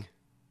beginning.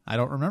 I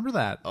don't remember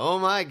that. Oh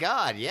my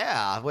god,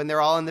 yeah. When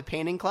they're all in the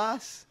painting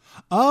class?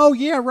 Oh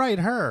yeah, right,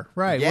 her.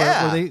 Right.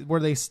 Yeah.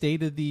 Where they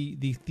stated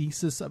the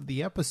thesis of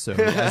the episode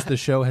as the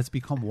show has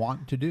become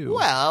wont to do.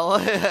 Well,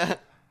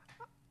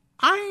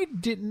 I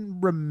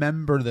didn't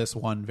remember this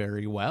one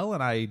very well,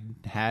 and I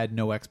had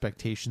no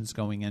expectations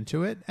going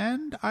into it,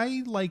 and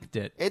I liked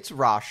it. It's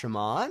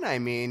Rashomon. I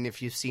mean,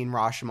 if you've seen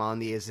Rashomon,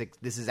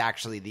 this is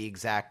actually the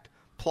exact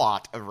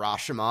plot of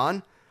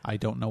Rashomon. I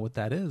don't know what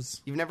that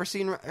is. You've never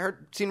seen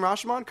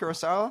Rashomon,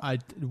 Kurosawa?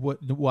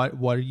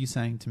 What are you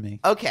saying to me?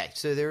 Okay,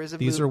 so there is a...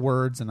 These are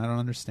words, and I don't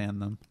understand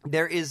them.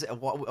 There is...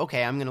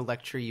 Okay, I'm going to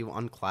lecture you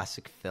on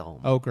classic film.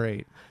 Oh,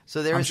 great.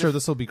 So I'm sure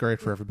this will be great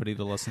for everybody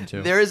to listen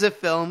to. There is a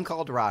film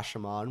called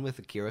Rashomon with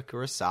Akira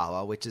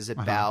Kurosawa, which is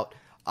about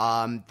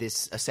a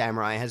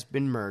samurai has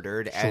been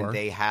murdered, and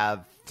they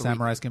have...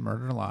 Samurais get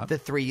murdered a lot.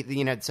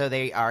 So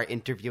they are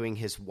interviewing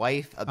his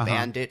wife, a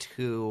bandit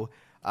who...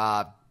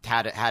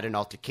 had an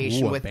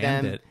altercation with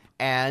them,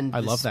 and I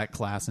love that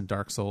class in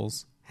Dark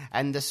Souls,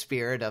 and the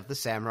spirit of the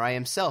samurai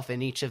himself,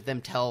 and each of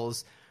them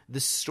tells the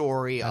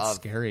story of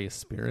scary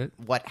spirit,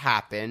 what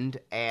happened,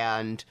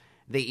 and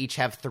they each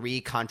have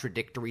 3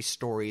 contradictory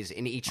stories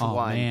in each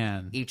one.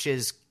 Man. Each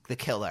is the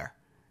killer.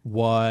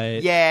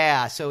 What?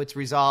 Yeah, so it's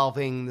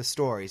resolving the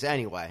stories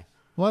anyway.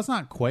 Well, it's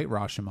not quite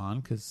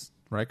Rashomon because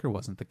Riker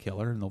wasn't the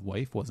killer, and the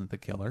wife wasn't the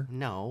killer.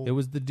 No. It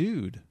was the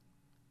dude.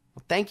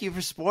 Well, thank you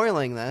for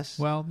spoiling this.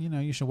 Well,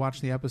 you should watch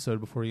the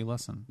episode before you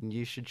listen.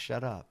 You should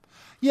shut up.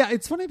 Yeah,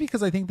 it's funny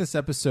because I think this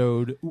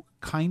episode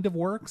kind of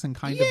works and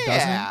kind of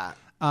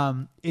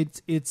doesn't.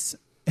 It's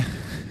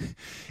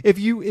if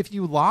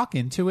you lock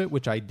into it,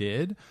 which I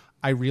did,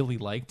 I really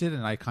liked it,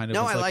 and I kind of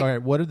was like, all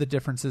right, what are the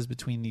differences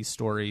between these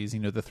stories?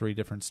 The 3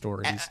 different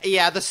stories.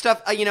 The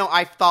stuff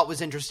I thought was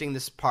interesting.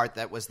 This part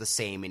that was the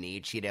same in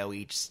each.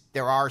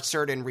 There are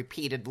certain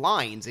repeated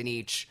lines in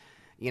each.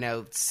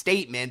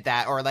 Statement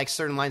that, or like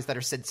certain lines that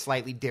are said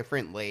slightly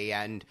differently,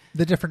 and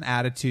the different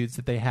attitudes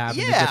that they have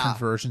in the different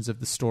versions of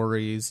the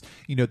stories,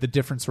 the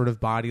different sort of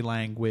body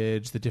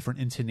language, the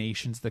different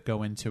intonations that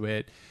go into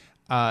it.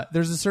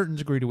 There's a certain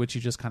degree to which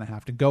you just kind of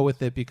have to go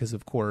with it because,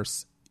 of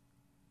course,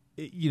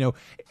 I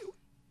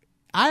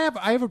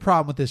have a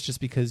problem with this just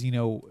because,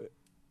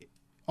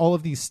 all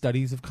of these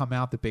studies have come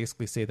out that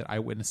basically say that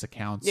eyewitness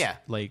accounts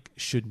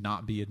should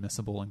not be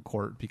admissible in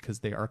court because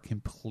they are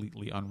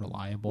completely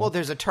unreliable. Well,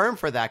 there's a term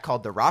for that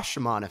called the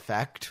Rashomon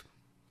effect.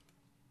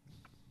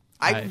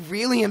 I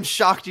really am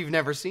shocked you've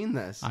never seen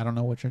this. I don't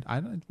know what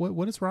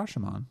is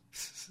Rashomon?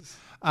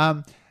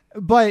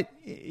 But,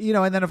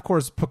 and then of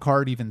course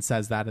Picard even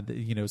says that,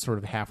 sort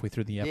of halfway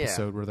through the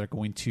episode where they're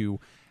going to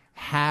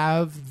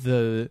have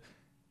the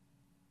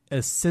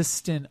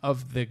assistant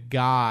of the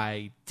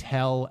guy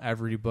tell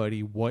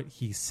everybody what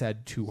he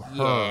said to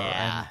her,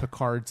 and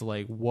Picard's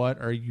like,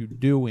 what are you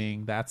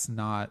doing? That's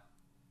not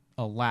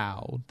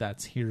allowed.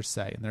 That's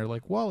hearsay. And they're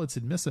like, well, it's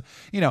admissible.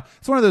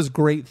 It's one of those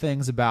great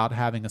things about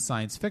having a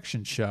science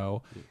fiction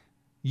show.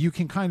 You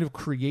can kind of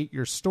create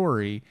your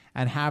story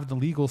and have the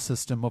legal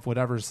system of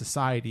whatever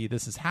society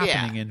this is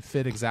happening in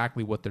fit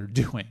exactly what they're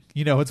doing.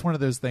 It's one of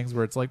those things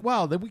where it's like,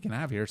 well, then we can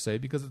have hearsay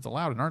because it's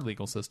allowed in our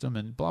legal system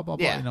and blah, blah,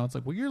 blah. It's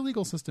like, well, your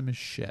legal system is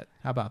shit.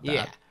 How about that?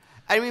 Yeah.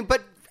 I mean,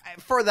 but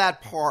for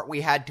that part,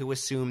 we had to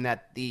assume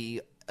that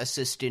the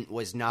assistant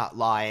was not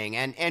lying.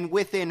 And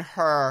within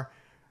her...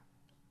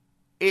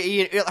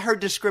 her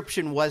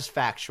description was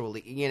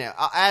factually,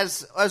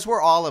 as were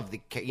all of the,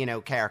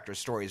 character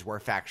stories were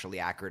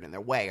factually accurate in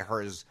their way.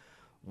 Hers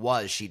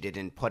was, she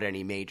didn't put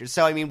any major.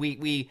 So, I mean,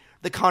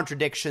 the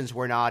contradictions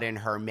were not in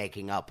her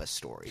making up a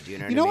story. Do you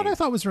know what I mean? What I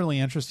thought was really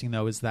interesting,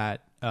 though, is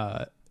that,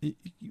 part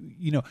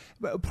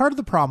of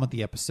the problem with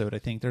the episode, I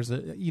think there's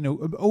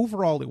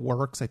overall it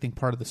works. I think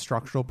part of the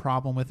structural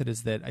problem with it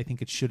is that I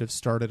think it should have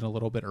started a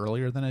little bit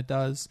earlier than it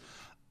does.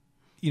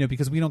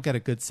 Because we don't get a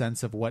good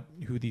sense of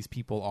who these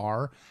people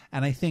are.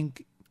 And I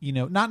think,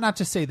 not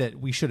to say that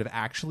we should have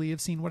actually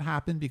have seen what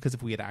happened, because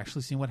if we had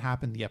actually seen what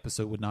happened, the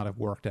episode would not have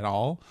worked at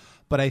all.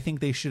 But I think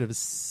they should have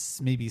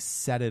maybe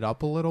set it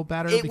up a little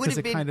better, because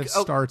it kind of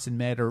starts in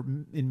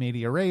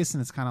media res,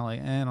 and it's kind of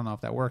like, I don't know if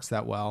that works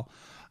that well.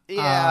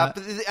 Yeah,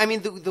 but I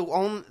mean,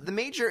 the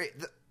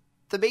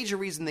major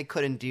reason they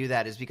couldn't do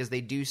that is because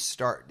they do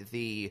start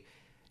the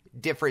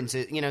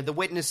differences.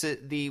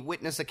 The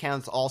witness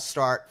accounts all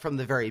start from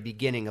the very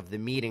beginning of the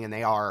meeting, and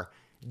they are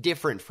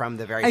different from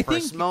the very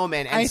first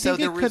moment. And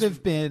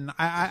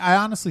I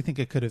honestly think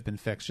it could have been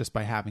fixed just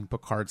by having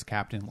Picard's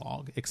captain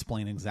log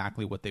explain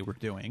exactly what they were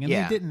doing, and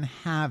they didn't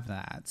have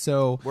that.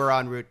 So we're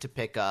en route to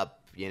pick up,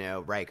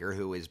 Riker,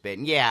 who has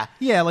been,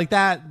 like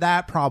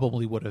that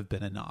probably would have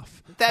been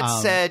enough. That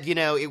said,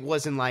 it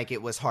wasn't like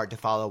it was hard to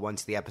follow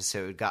once the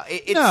episode got.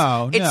 It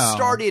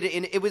started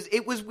in it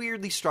was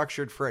weirdly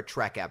structured for a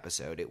Trek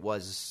episode. It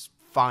was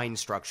fine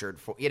structured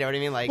for, you know what I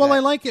mean? Like, well, I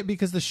like it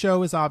because the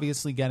show is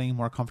obviously getting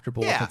more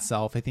comfortable with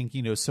itself. I think,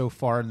 so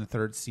far in the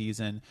 3rd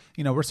season,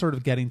 we're sort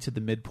of getting to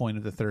the midpoint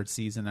of the 3rd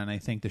season, and I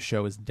think the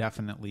show is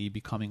definitely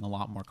becoming a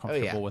lot more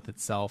comfortable with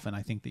itself. And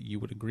I think that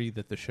you would agree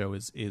that the show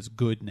is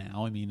good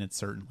now. I mean, it's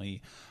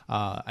certainly,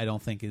 I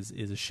don't think is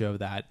a show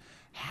that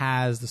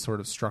has the sort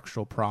of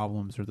structural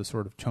problems or the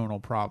sort of tonal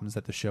problems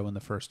that the show in the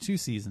first 2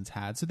 seasons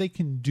had. So they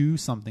can do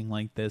something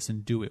like this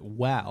and do it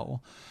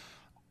well.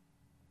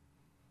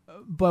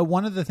 But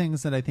one of the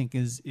things that I think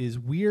is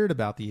weird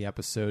about the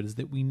episode is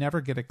that we never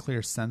get a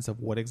clear sense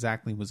of what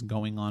exactly was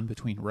going on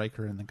between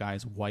Riker and the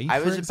guy's wife. I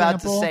was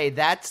about to say,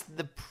 that's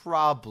the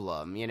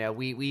problem.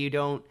 We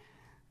don't...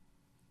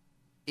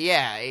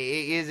 Yeah,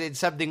 is it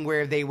something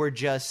where they were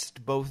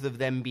just both of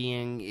them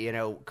being,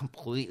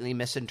 completely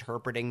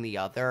misinterpreting the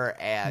other?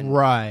 And,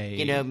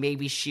 right.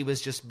 Maybe she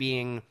was just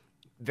being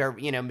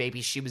very,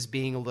 maybe she was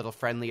being a little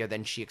friendlier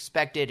than she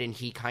expected, and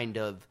he kind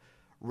of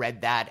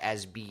read that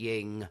as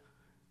being...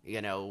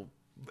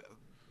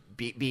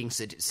 being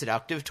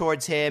seductive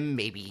towards him.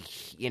 Maybe,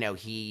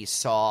 he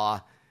saw,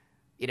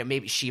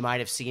 maybe she might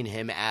have seen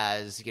him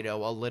as, a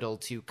little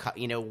too,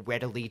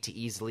 readily to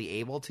easily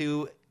able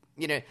to,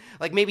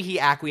 like maybe he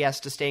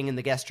acquiesced to staying in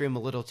the guest room a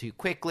little too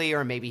quickly,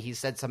 or maybe he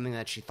said something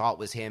that she thought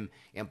was him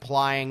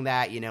implying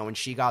that, and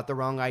she got the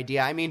wrong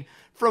idea. I mean,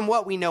 from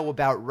what we know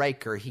about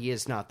Riker, he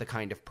is not the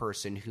kind of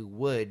person who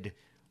would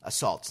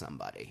assault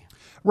somebody.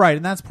 Right,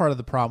 and that's part of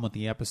the problem with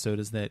the episode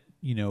is that,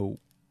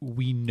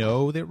 we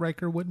know that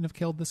Riker wouldn't have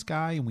killed this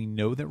guy, and we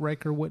know that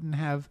Riker wouldn't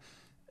have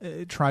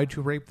tried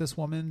to rape this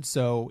woman.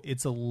 So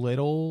it's a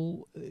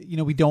little,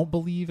 we don't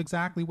believe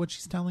exactly what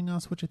she's telling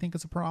us, which I think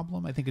is a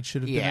problem. I think it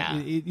should have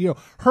been,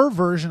 her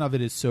version of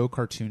it is so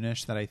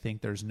cartoonish that I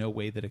think there's no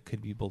way that it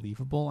could be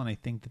believable. And I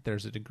think that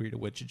there's a degree to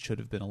which it should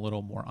have been a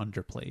little more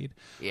underplayed.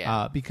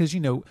 Yeah. Because,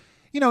 and you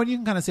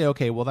can kind of say,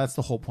 okay, well, that's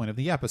the whole point of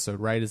the episode,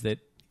 right? Is that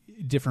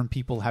different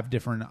people have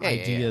different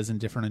ideas and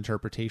different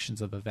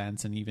interpretations of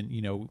events, and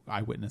even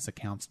eyewitness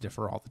accounts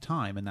differ all the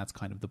time, and that's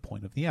kind of the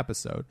point of the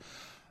episode.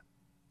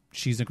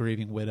 She's a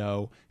grieving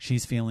widow.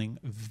 She's feeling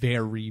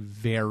very,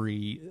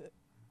 very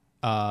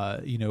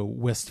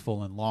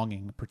wistful and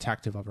longing,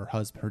 protective of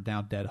her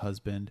now dead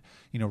husband.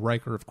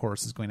 Riker, of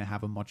course, is going to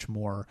have a much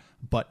more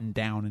buttoned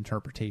down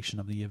interpretation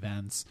of the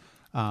events,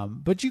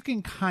 but you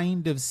can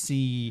kind of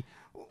see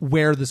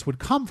where this would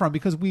come from,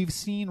 because we've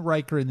seen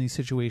Riker in these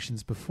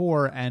situations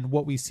before, and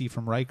what we see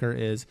from Riker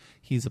is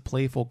he's a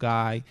playful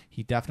guy.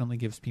 He definitely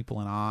gives people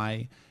an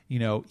eye,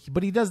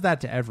 but he does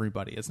that to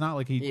everybody. It's not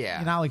like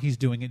not like he's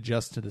doing it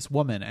just to this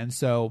woman. And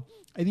so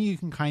I think you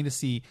can kind of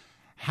see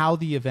how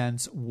the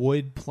events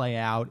would play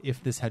out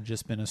if this had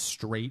just been a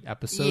straight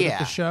episode of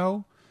the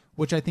show,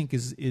 which I think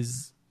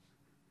is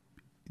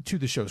to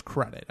the show's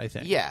credit, I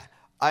think. Yeah.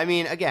 I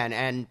mean, again,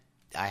 and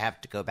I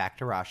have to go back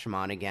to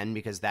Rashomon again,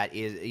 because that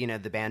is,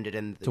 the bandit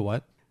and... To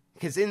what?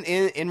 Because in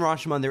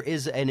Rashomon, there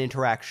is an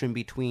interaction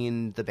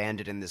between the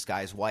bandit and this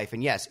guy's wife.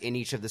 And yes, in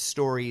each of the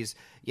stories,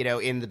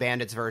 in the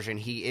bandit's version,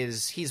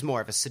 he's more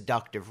of a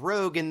seductive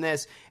rogue in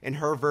this. In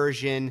her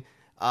version,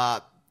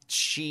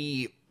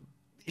 she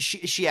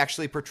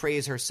actually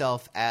portrays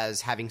herself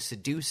as having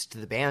seduced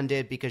the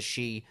bandit, because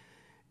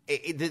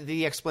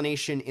the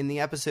explanation in the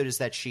episode is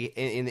that she,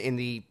 in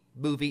the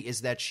movie,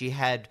 is that she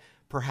had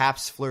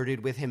perhaps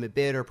flirted with him a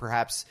bit, or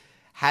perhaps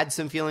had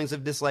some feelings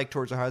of dislike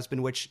towards her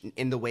husband, which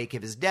in the wake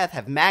of his death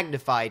have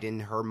magnified in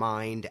her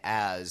mind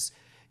as,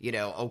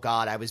 oh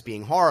God, I was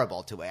being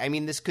horrible to it. I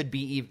mean, this could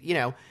be,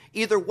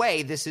 either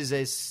way, this is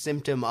a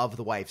symptom of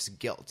the wife's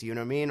guilt. You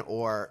know what I mean?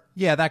 Or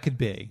yeah, that could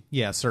be.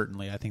 Yeah,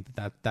 certainly. I think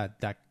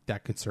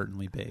that could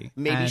certainly be.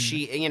 Maybe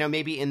she,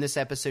 maybe in this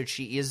episode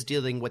she is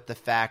dealing with the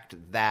fact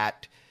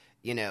that,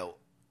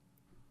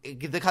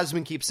 the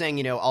husband keeps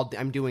saying,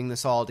 I'm doing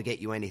this all to get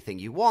you anything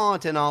you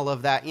want and all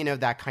of that,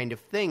 that kind of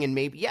thing. And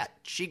maybe,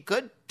 she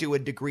could to a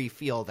degree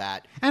feel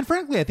that. And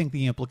frankly, I think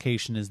the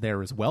implication is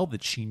there as well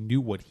that she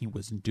knew what he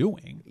was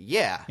doing.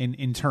 Yeah.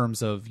 In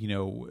terms of,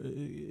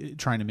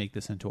 trying to make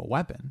this into a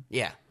weapon.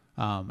 Yeah.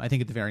 I think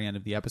at the very end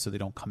of the episode, they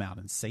don't come out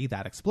and say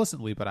that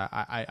explicitly, but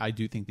I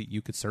do think that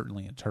you could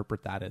certainly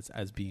interpret that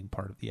as being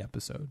part of the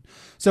episode.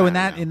 So in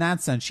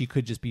that sense, she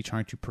could just be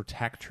trying to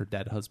protect her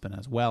dead husband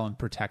as well, and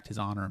protect his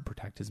honor and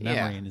protect his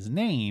memory and his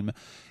name.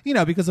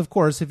 Because of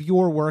course, if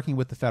you're working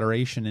with the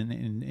Federation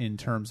in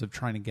terms of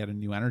trying to get a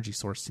new energy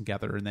source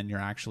together, and then you're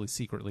actually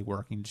secretly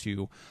working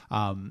to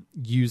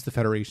use the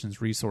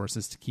Federation's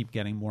resources to keep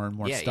getting more and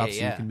more stuff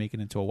so you can make it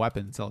into a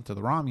weapon and sell it to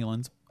the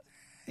Romulans.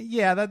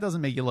 Yeah, that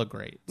doesn't make you look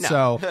great. No.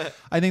 So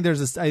I think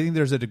there's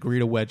a degree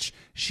to which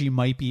she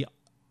might be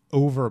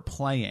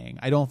overplaying.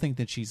 I don't think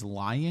that she's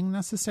lying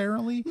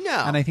necessarily. No.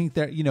 And I think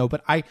that,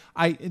 but I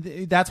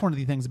that's one of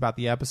the things about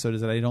the episode,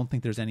 is that I don't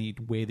think there's any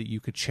way that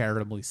you could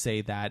charitably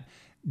say that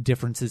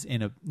differences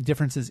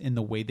in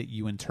the way that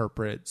you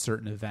interpret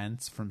certain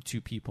events from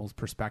two people's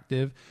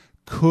perspective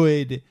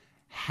could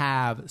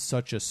have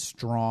such a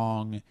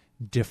strong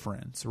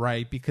difference,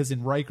 right? Because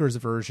in Riker's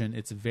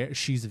version,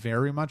 she's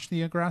very much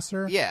the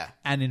aggressor. Yeah.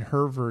 And in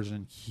her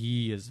version,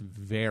 he is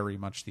very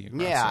much the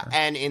aggressor. Yeah.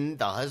 And in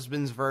the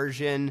husband's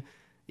version,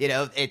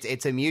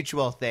 it's a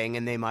mutual thing,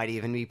 and they might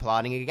even be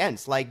plotting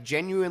against. Like,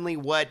 genuinely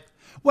what...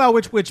 Well,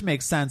 which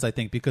makes sense, I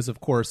think, because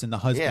of course in the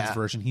husband's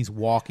version, he's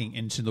walking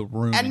into the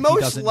room and most he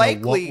doesn't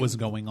likely, know what was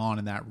going on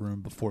in that room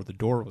before the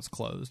door was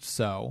closed.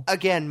 So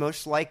again,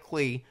 most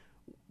likely,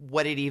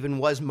 what it even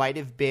was might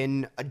have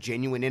been a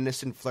genuine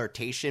innocent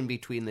flirtation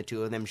between the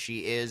two of them.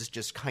 She is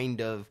just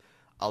kind of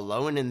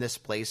alone in this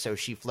place, so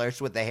she flirts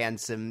with the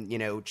handsome,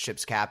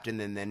 ship's captain,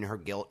 and then her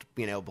guilt,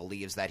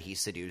 believes that he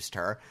seduced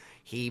her.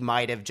 He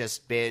might have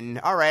just been,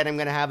 all right, I'm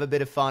going to have a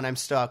bit of fun. I'm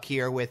stuck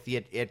here with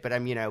it, but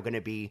I'm, going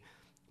to be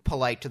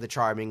polite to the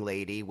charming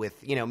lady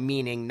with,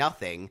 meaning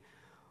nothing.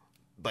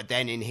 But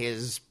then in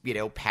his,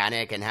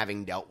 panic and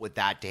having dealt with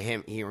that to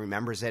him, he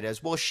remembers it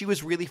as, well, she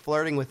was really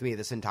flirting with me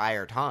this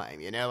entire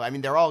time, I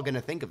mean, they're all going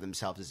to think of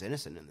themselves as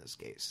innocent in this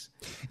case.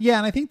 Yeah,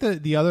 and I think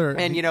the other...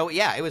 And,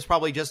 it was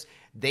probably just,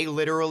 they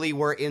literally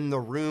were in the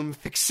room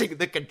fixing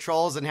the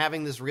controls and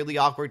having this really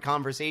awkward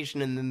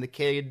conversation, and then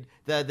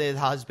the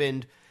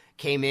husband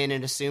came in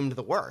and assumed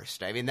the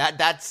worst. I mean,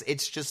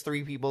 it's just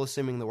three people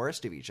assuming the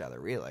worst of each other,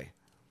 really.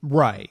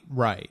 Right.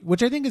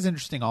 Which I think is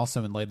interesting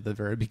also in light of the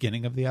very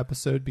beginning of the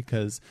episode,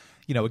 because,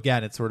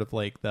 again, it's sort of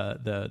like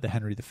the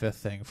Henry V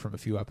thing from a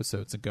few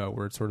episodes ago,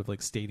 where it's sort of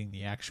like stating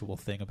the actual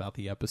thing about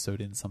the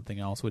episode in something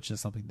else, which is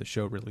something the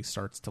show really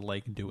starts to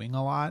like doing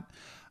a lot.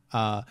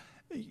 So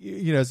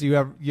you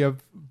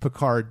have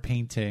Picard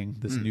painting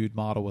this nude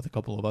model with a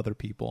couple of other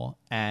people,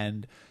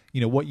 and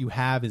what you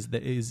have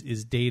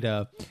is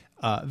Data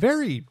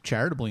very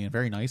charitably and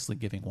very nicely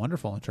giving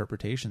wonderful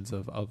interpretations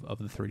of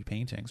the three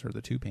paintings, or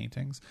the two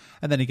paintings.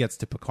 And then he gets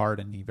to Picard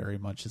and he very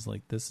much is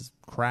like, this is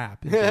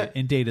crap,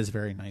 in Data's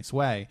very nice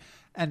way.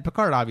 And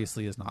Picard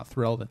obviously is not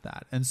thrilled at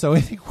that. And so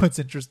I think what's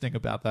interesting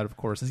about that, of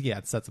course, is,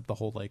 it sets up the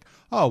whole like,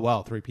 oh,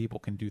 well, three people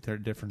can do three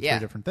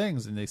different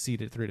things, and they see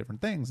three different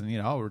things. And,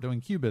 we're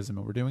doing cubism,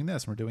 and we're doing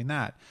this, and we're doing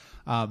that.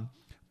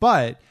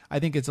 But I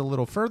think it's a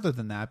little further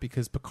than that,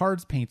 because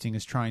Picard's painting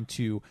is trying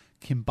to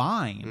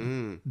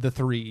combine the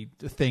three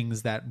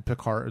things that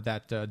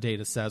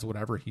Data says,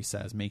 whatever he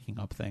says, making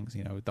up things,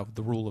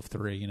 the rule of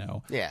three,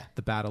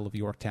 the Battle of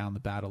Yorktown, the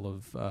Battle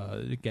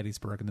of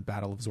Gettysburg, and the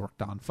Battle of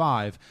Zorkdon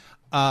 5.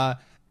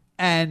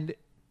 And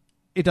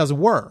it doesn't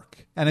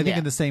work. And I think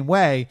in the same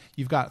way,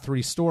 you've got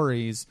three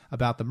stories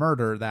about the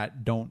murder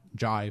that don't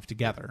jive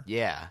together.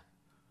 Yeah.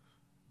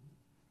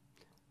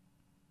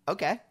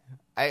 Okay.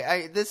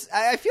 I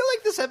feel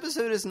like this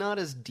episode is not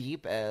as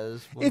deep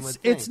as one would think.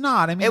 It's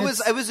not. I mean, it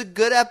was a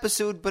good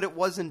episode, but it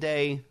wasn't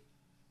a.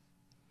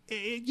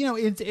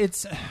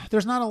 It's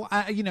there's not a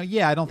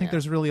I don't think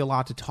there's really a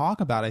lot to talk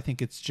about. I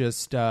think it's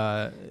just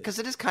because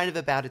it is kind of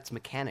about its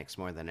mechanics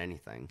more than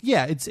anything.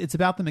 Yeah, it's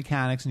about the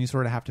mechanics, and you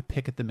sort of have to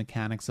pick at the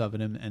mechanics of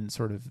it, and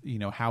sort of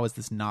how is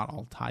this not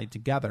all tied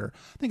together?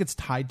 I think it's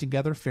tied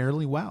together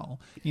fairly well.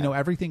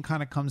 Everything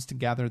kind of comes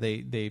together.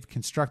 They've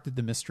constructed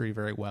the mystery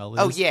very well.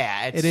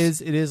 It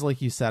is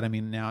like you said. I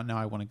mean, now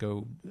I want to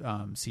go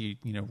see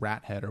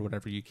Rat Head or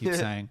whatever you keep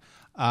saying.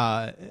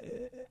 But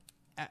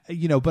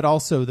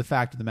also the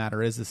fact of the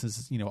matter is, this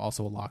is,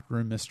 also a locked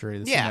room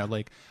mystery.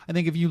 I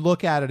think if you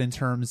look at it in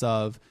terms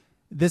of,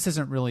 this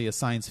isn't really a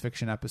science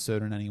fiction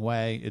episode in any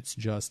way. It's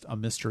just a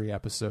mystery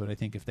episode. I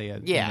think if they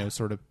had,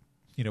 sort of,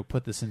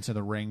 put this into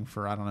the ring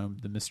for, I don't know,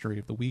 the mystery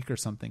of the week or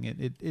something,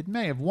 it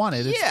may have won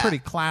it. It's pretty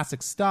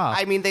classic stuff.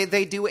 I mean,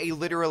 they do a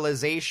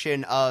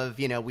literalization of,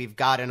 we've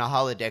gotten a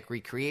holodeck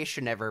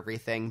recreation of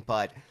everything,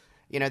 but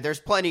there's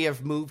plenty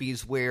of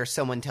movies where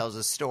someone tells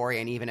a story,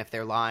 and even if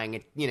they're lying,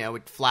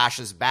 it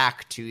flashes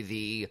back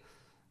to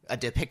a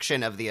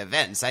depiction of the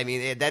events. I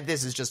mean,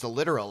 this is just a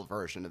literal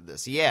version of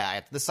this. Yeah,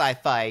 the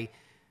sci-fi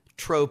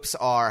tropes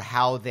are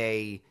how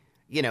they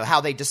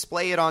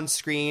display it on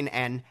screen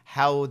and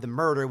how the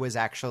murder was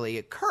actually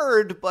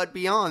occurred. But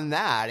beyond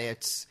that,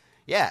 it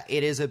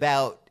is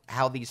about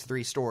how these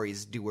three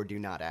stories do or do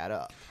not add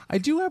up. I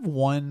do have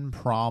one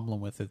problem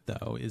with it,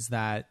 though, is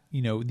that,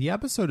 the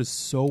episode is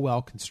so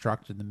well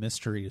constructed, the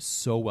mystery is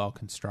so well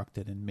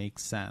constructed and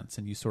makes sense,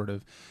 and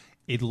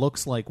it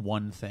looks like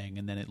one thing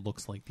and then it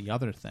looks like the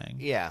other thing.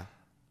 Yeah.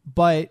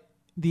 But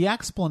the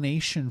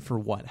explanation for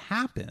what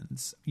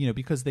happens,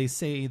 because they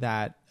say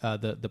that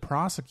the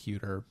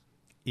prosecutor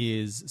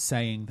is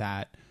saying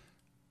that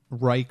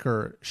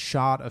Riker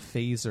shot a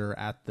phaser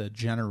at the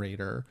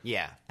generator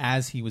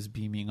as he was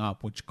beaming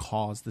up, which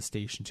caused the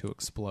station to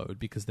explode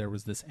because there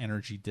was this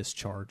energy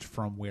discharge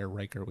from where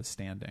Riker was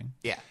standing.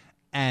 Yeah.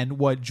 And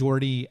what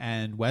Geordi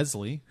and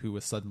Wesley, who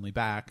was suddenly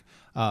back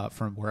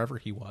from wherever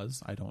he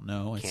was, I don't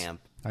know.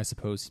 Camp. I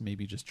suppose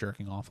maybe just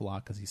jerking off a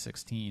lot because he's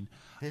 16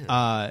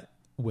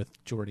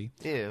 with Geordi.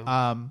 Ew.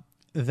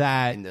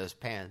 That in those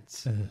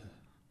pants.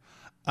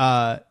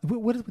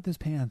 What is with those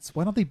pants?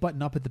 Why don't they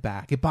button up at the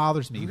back? It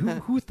bothers me.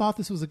 Who thought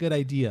this was a good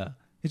idea?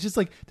 It's just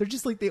like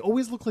they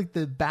always look like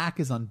the back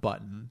is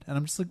unbuttoned, and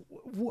I'm just like,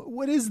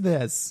 what is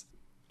this?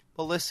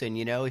 Well, listen,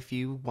 if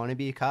you want to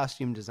be a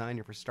costume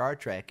designer for Star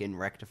Trek and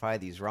rectify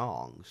these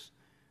wrongs,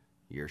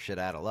 you're shit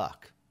out of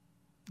luck.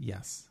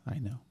 Yes, I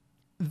know.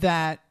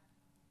 That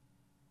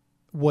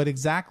what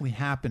exactly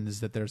happened is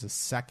that there's a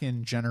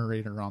second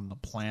generator on the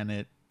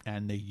planet,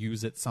 and they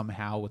use it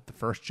somehow with the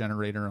first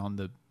generator on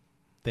the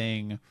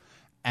thing,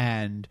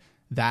 and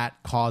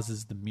that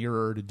causes the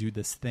mirror to do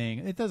this thing.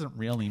 It doesn't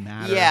really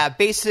matter. Yeah,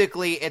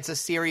 basically it's a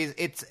series.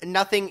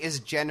 Nothing is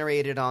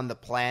generated on the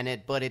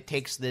planet, but it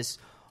takes this,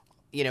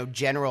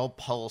 general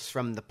pulse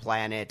from the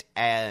planet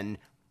and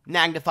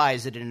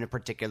magnifies it in a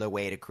particular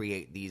way to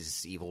create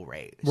these evil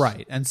rays.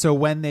 Right. And so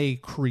when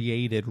they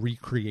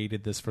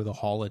recreated this for the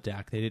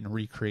holodeck, they didn't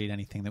recreate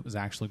anything that was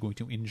actually going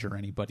to injure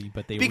anybody,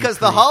 but because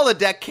the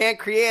holodeck can't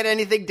create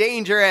anything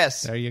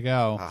dangerous. There you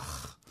go.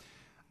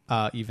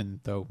 Even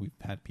though we've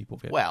had people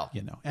get,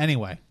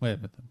 anyway, we'll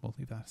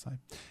leave that aside.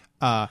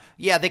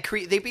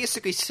 They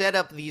basically set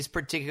up these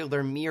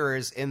particular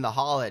mirrors in the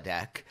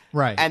holodeck,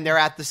 right? And they're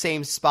at the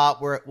same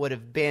spot where it would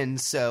have been.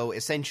 So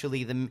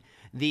essentially,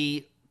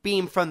 the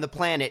beam from the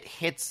planet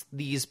hits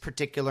these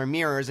particular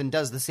mirrors and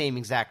does the same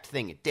exact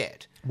thing it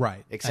did,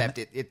 right? Except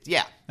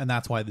and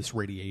that's why this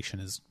radiation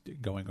is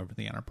going over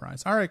the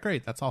Enterprise. All right,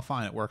 great, that's all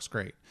fine. It works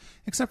great,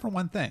 except for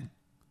one thing.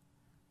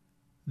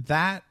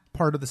 That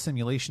part of the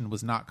simulation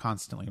was not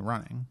constantly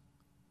running.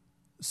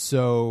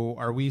 So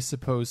are we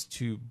supposed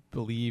to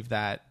believe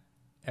that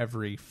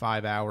every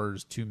 5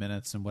 hours, 2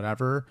 minutes, and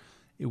whatever,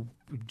 it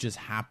just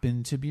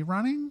happened to be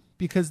running?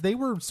 Because they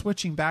were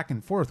switching back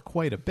and forth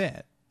quite a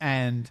bit.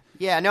 And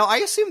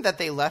I assume that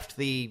they left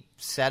the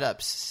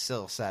setups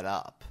still set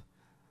up.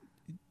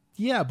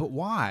 Yeah, but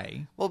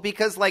why? Well,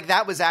 because, like,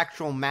 that was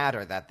actual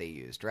matter that they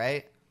used,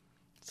 right?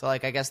 So,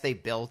 like, I guess they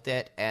built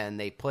it, and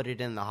they put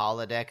it in the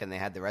holodeck, and they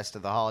had the rest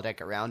of the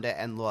holodeck around it.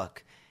 And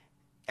look,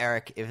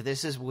 Eric, if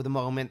this is the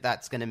moment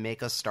that's going to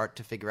make us start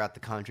to figure out the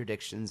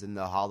contradictions in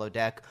the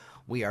holodeck,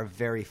 we are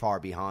very far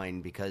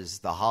behind, because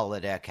the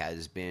holodeck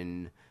has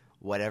been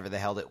whatever the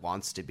hell it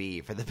wants to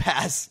be for the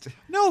past.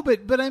 No,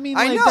 but I mean,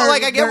 I like, know, they're-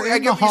 like, I get they're what in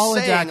the you're holodeck,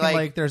 saying, and, like-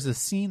 like, there's a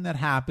scene that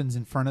happens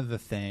in front of the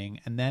thing,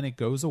 and then it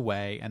goes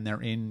away, and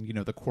they're in,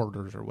 the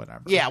quarters or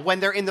whatever. Yeah,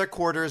 when they're in their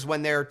quarters,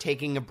 when they're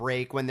taking a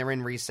break, when they're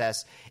in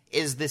recess,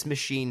 is this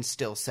machine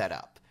still set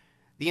up?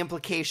 The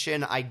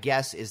implication, I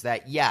guess, is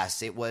that,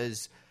 yes, it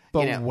was...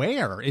 But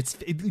where?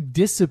 It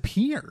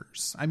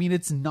disappears. I mean,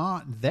 it's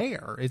not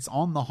there. It's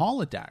on the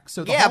holodeck.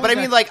 So the Yeah, but I holodeck-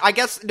 mean, like, I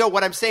guess, no,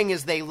 what I'm saying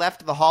is they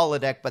left the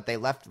holodeck, but they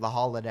left the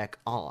holodeck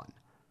on.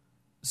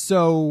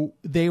 So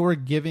they were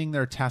giving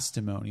their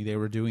testimony. They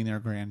were doing their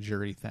grand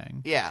jury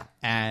thing. Yeah.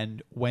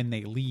 And when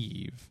they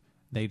leave,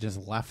 they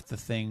just left the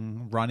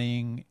thing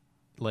running,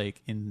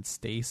 like, in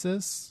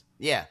stasis.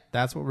 Yeah.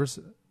 That's what we're...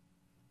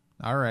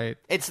 All right.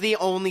 It's the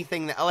only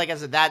thing that, like I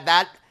said,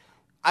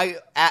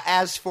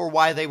 as for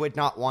why they would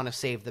not want to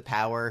save the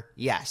power,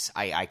 yes,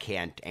 I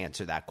can't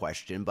answer that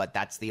question, but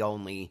that's the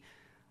only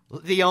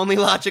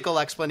logical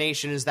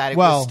explanation is that it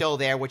was still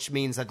there, which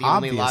means that the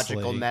only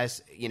logical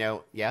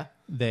yeah.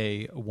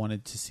 They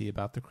wanted to see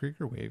about the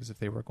Krieger waves, if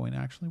they were going to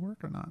actually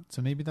work or not.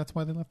 So maybe that's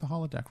why they left the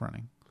holodeck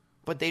running.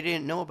 But they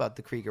didn't know about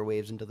the Krieger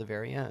waves until the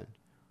very end.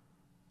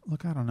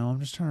 Look, I don't know. I'm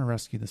just trying to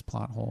rescue this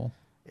plot hole.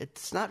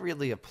 It's not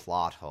really a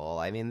plot hole.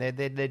 I mean,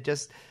 they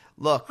just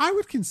look. I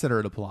would consider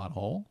it a plot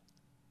hole.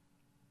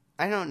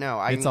 I don't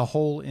know. It's a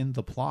hole in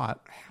the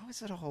plot. How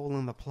is it a hole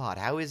in the plot?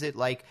 How is it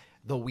like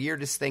the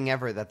weirdest thing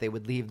ever that they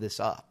would leave this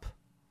up?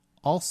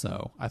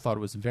 Also, I thought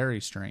it was very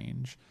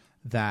strange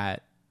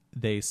that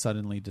they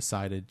suddenly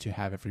decided to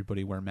have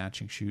everybody wear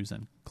matching shoes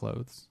and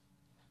clothes.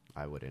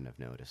 I wouldn't have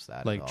noticed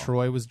that. Like, at all.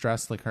 Troy was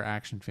dressed like her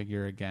action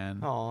figure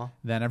again. Aw.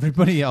 Then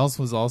everybody else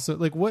was also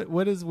like,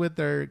 what is with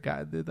their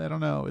guy? I don't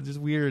know. It's just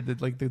weird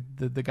that, like,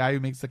 the guy who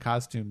makes the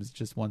costumes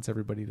just wants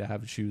everybody to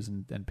have shoes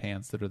and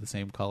pants that are the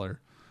same color.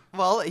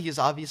 Well, he's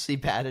obviously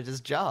bad at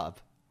his job.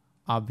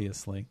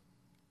 Obviously.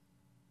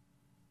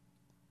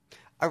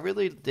 I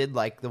really did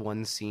like the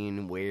one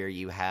scene where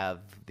you have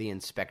the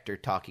inspector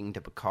talking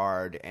to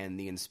Picard, and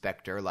the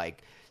inspector,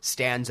 like,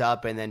 stands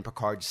up, and then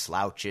Picard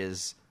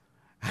slouches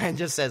and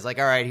just says, like,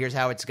 all right, here's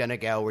how it's gonna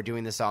go. We're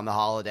doing this on the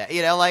holodeck.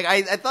 Like,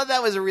 I thought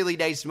that was a really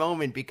nice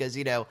moment because,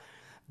 the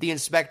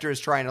inspector is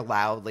trying to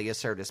loudly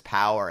assert his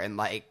power, and,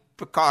 like,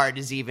 Picard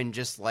is even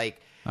just, like,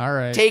 All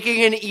right.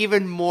 taking an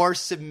even more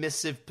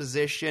submissive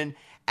position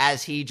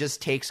as he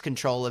just takes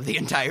control of the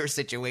entire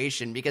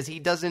situation because he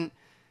doesn't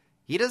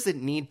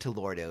need to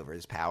lord over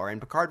his power, and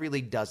Picard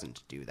really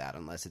doesn't do that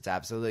unless it's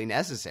absolutely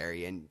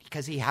necessary, and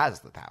because he has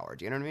the power.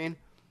 Do you know what I mean?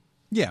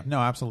 Yeah, no,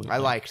 absolutely. I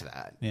liked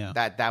that. Yeah.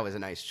 That was a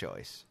nice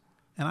choice.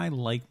 And I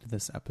liked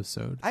this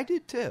episode. I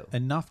did too.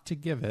 Enough to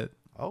give it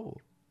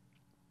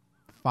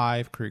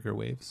 5 Krieger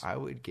waves. I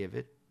would give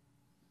it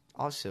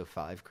also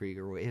 5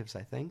 Krieger waves,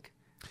 I think.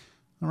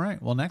 All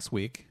right. Well, next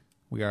week,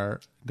 we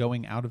are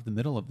going out of the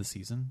middle of the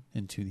season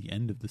into the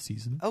end of the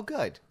season. Oh,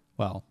 good.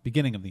 Well,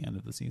 beginning of the end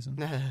of the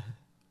season.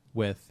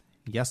 With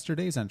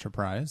Yesterday's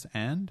Enterprise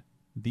and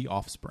The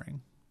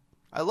Offspring.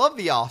 I love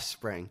The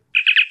Offspring.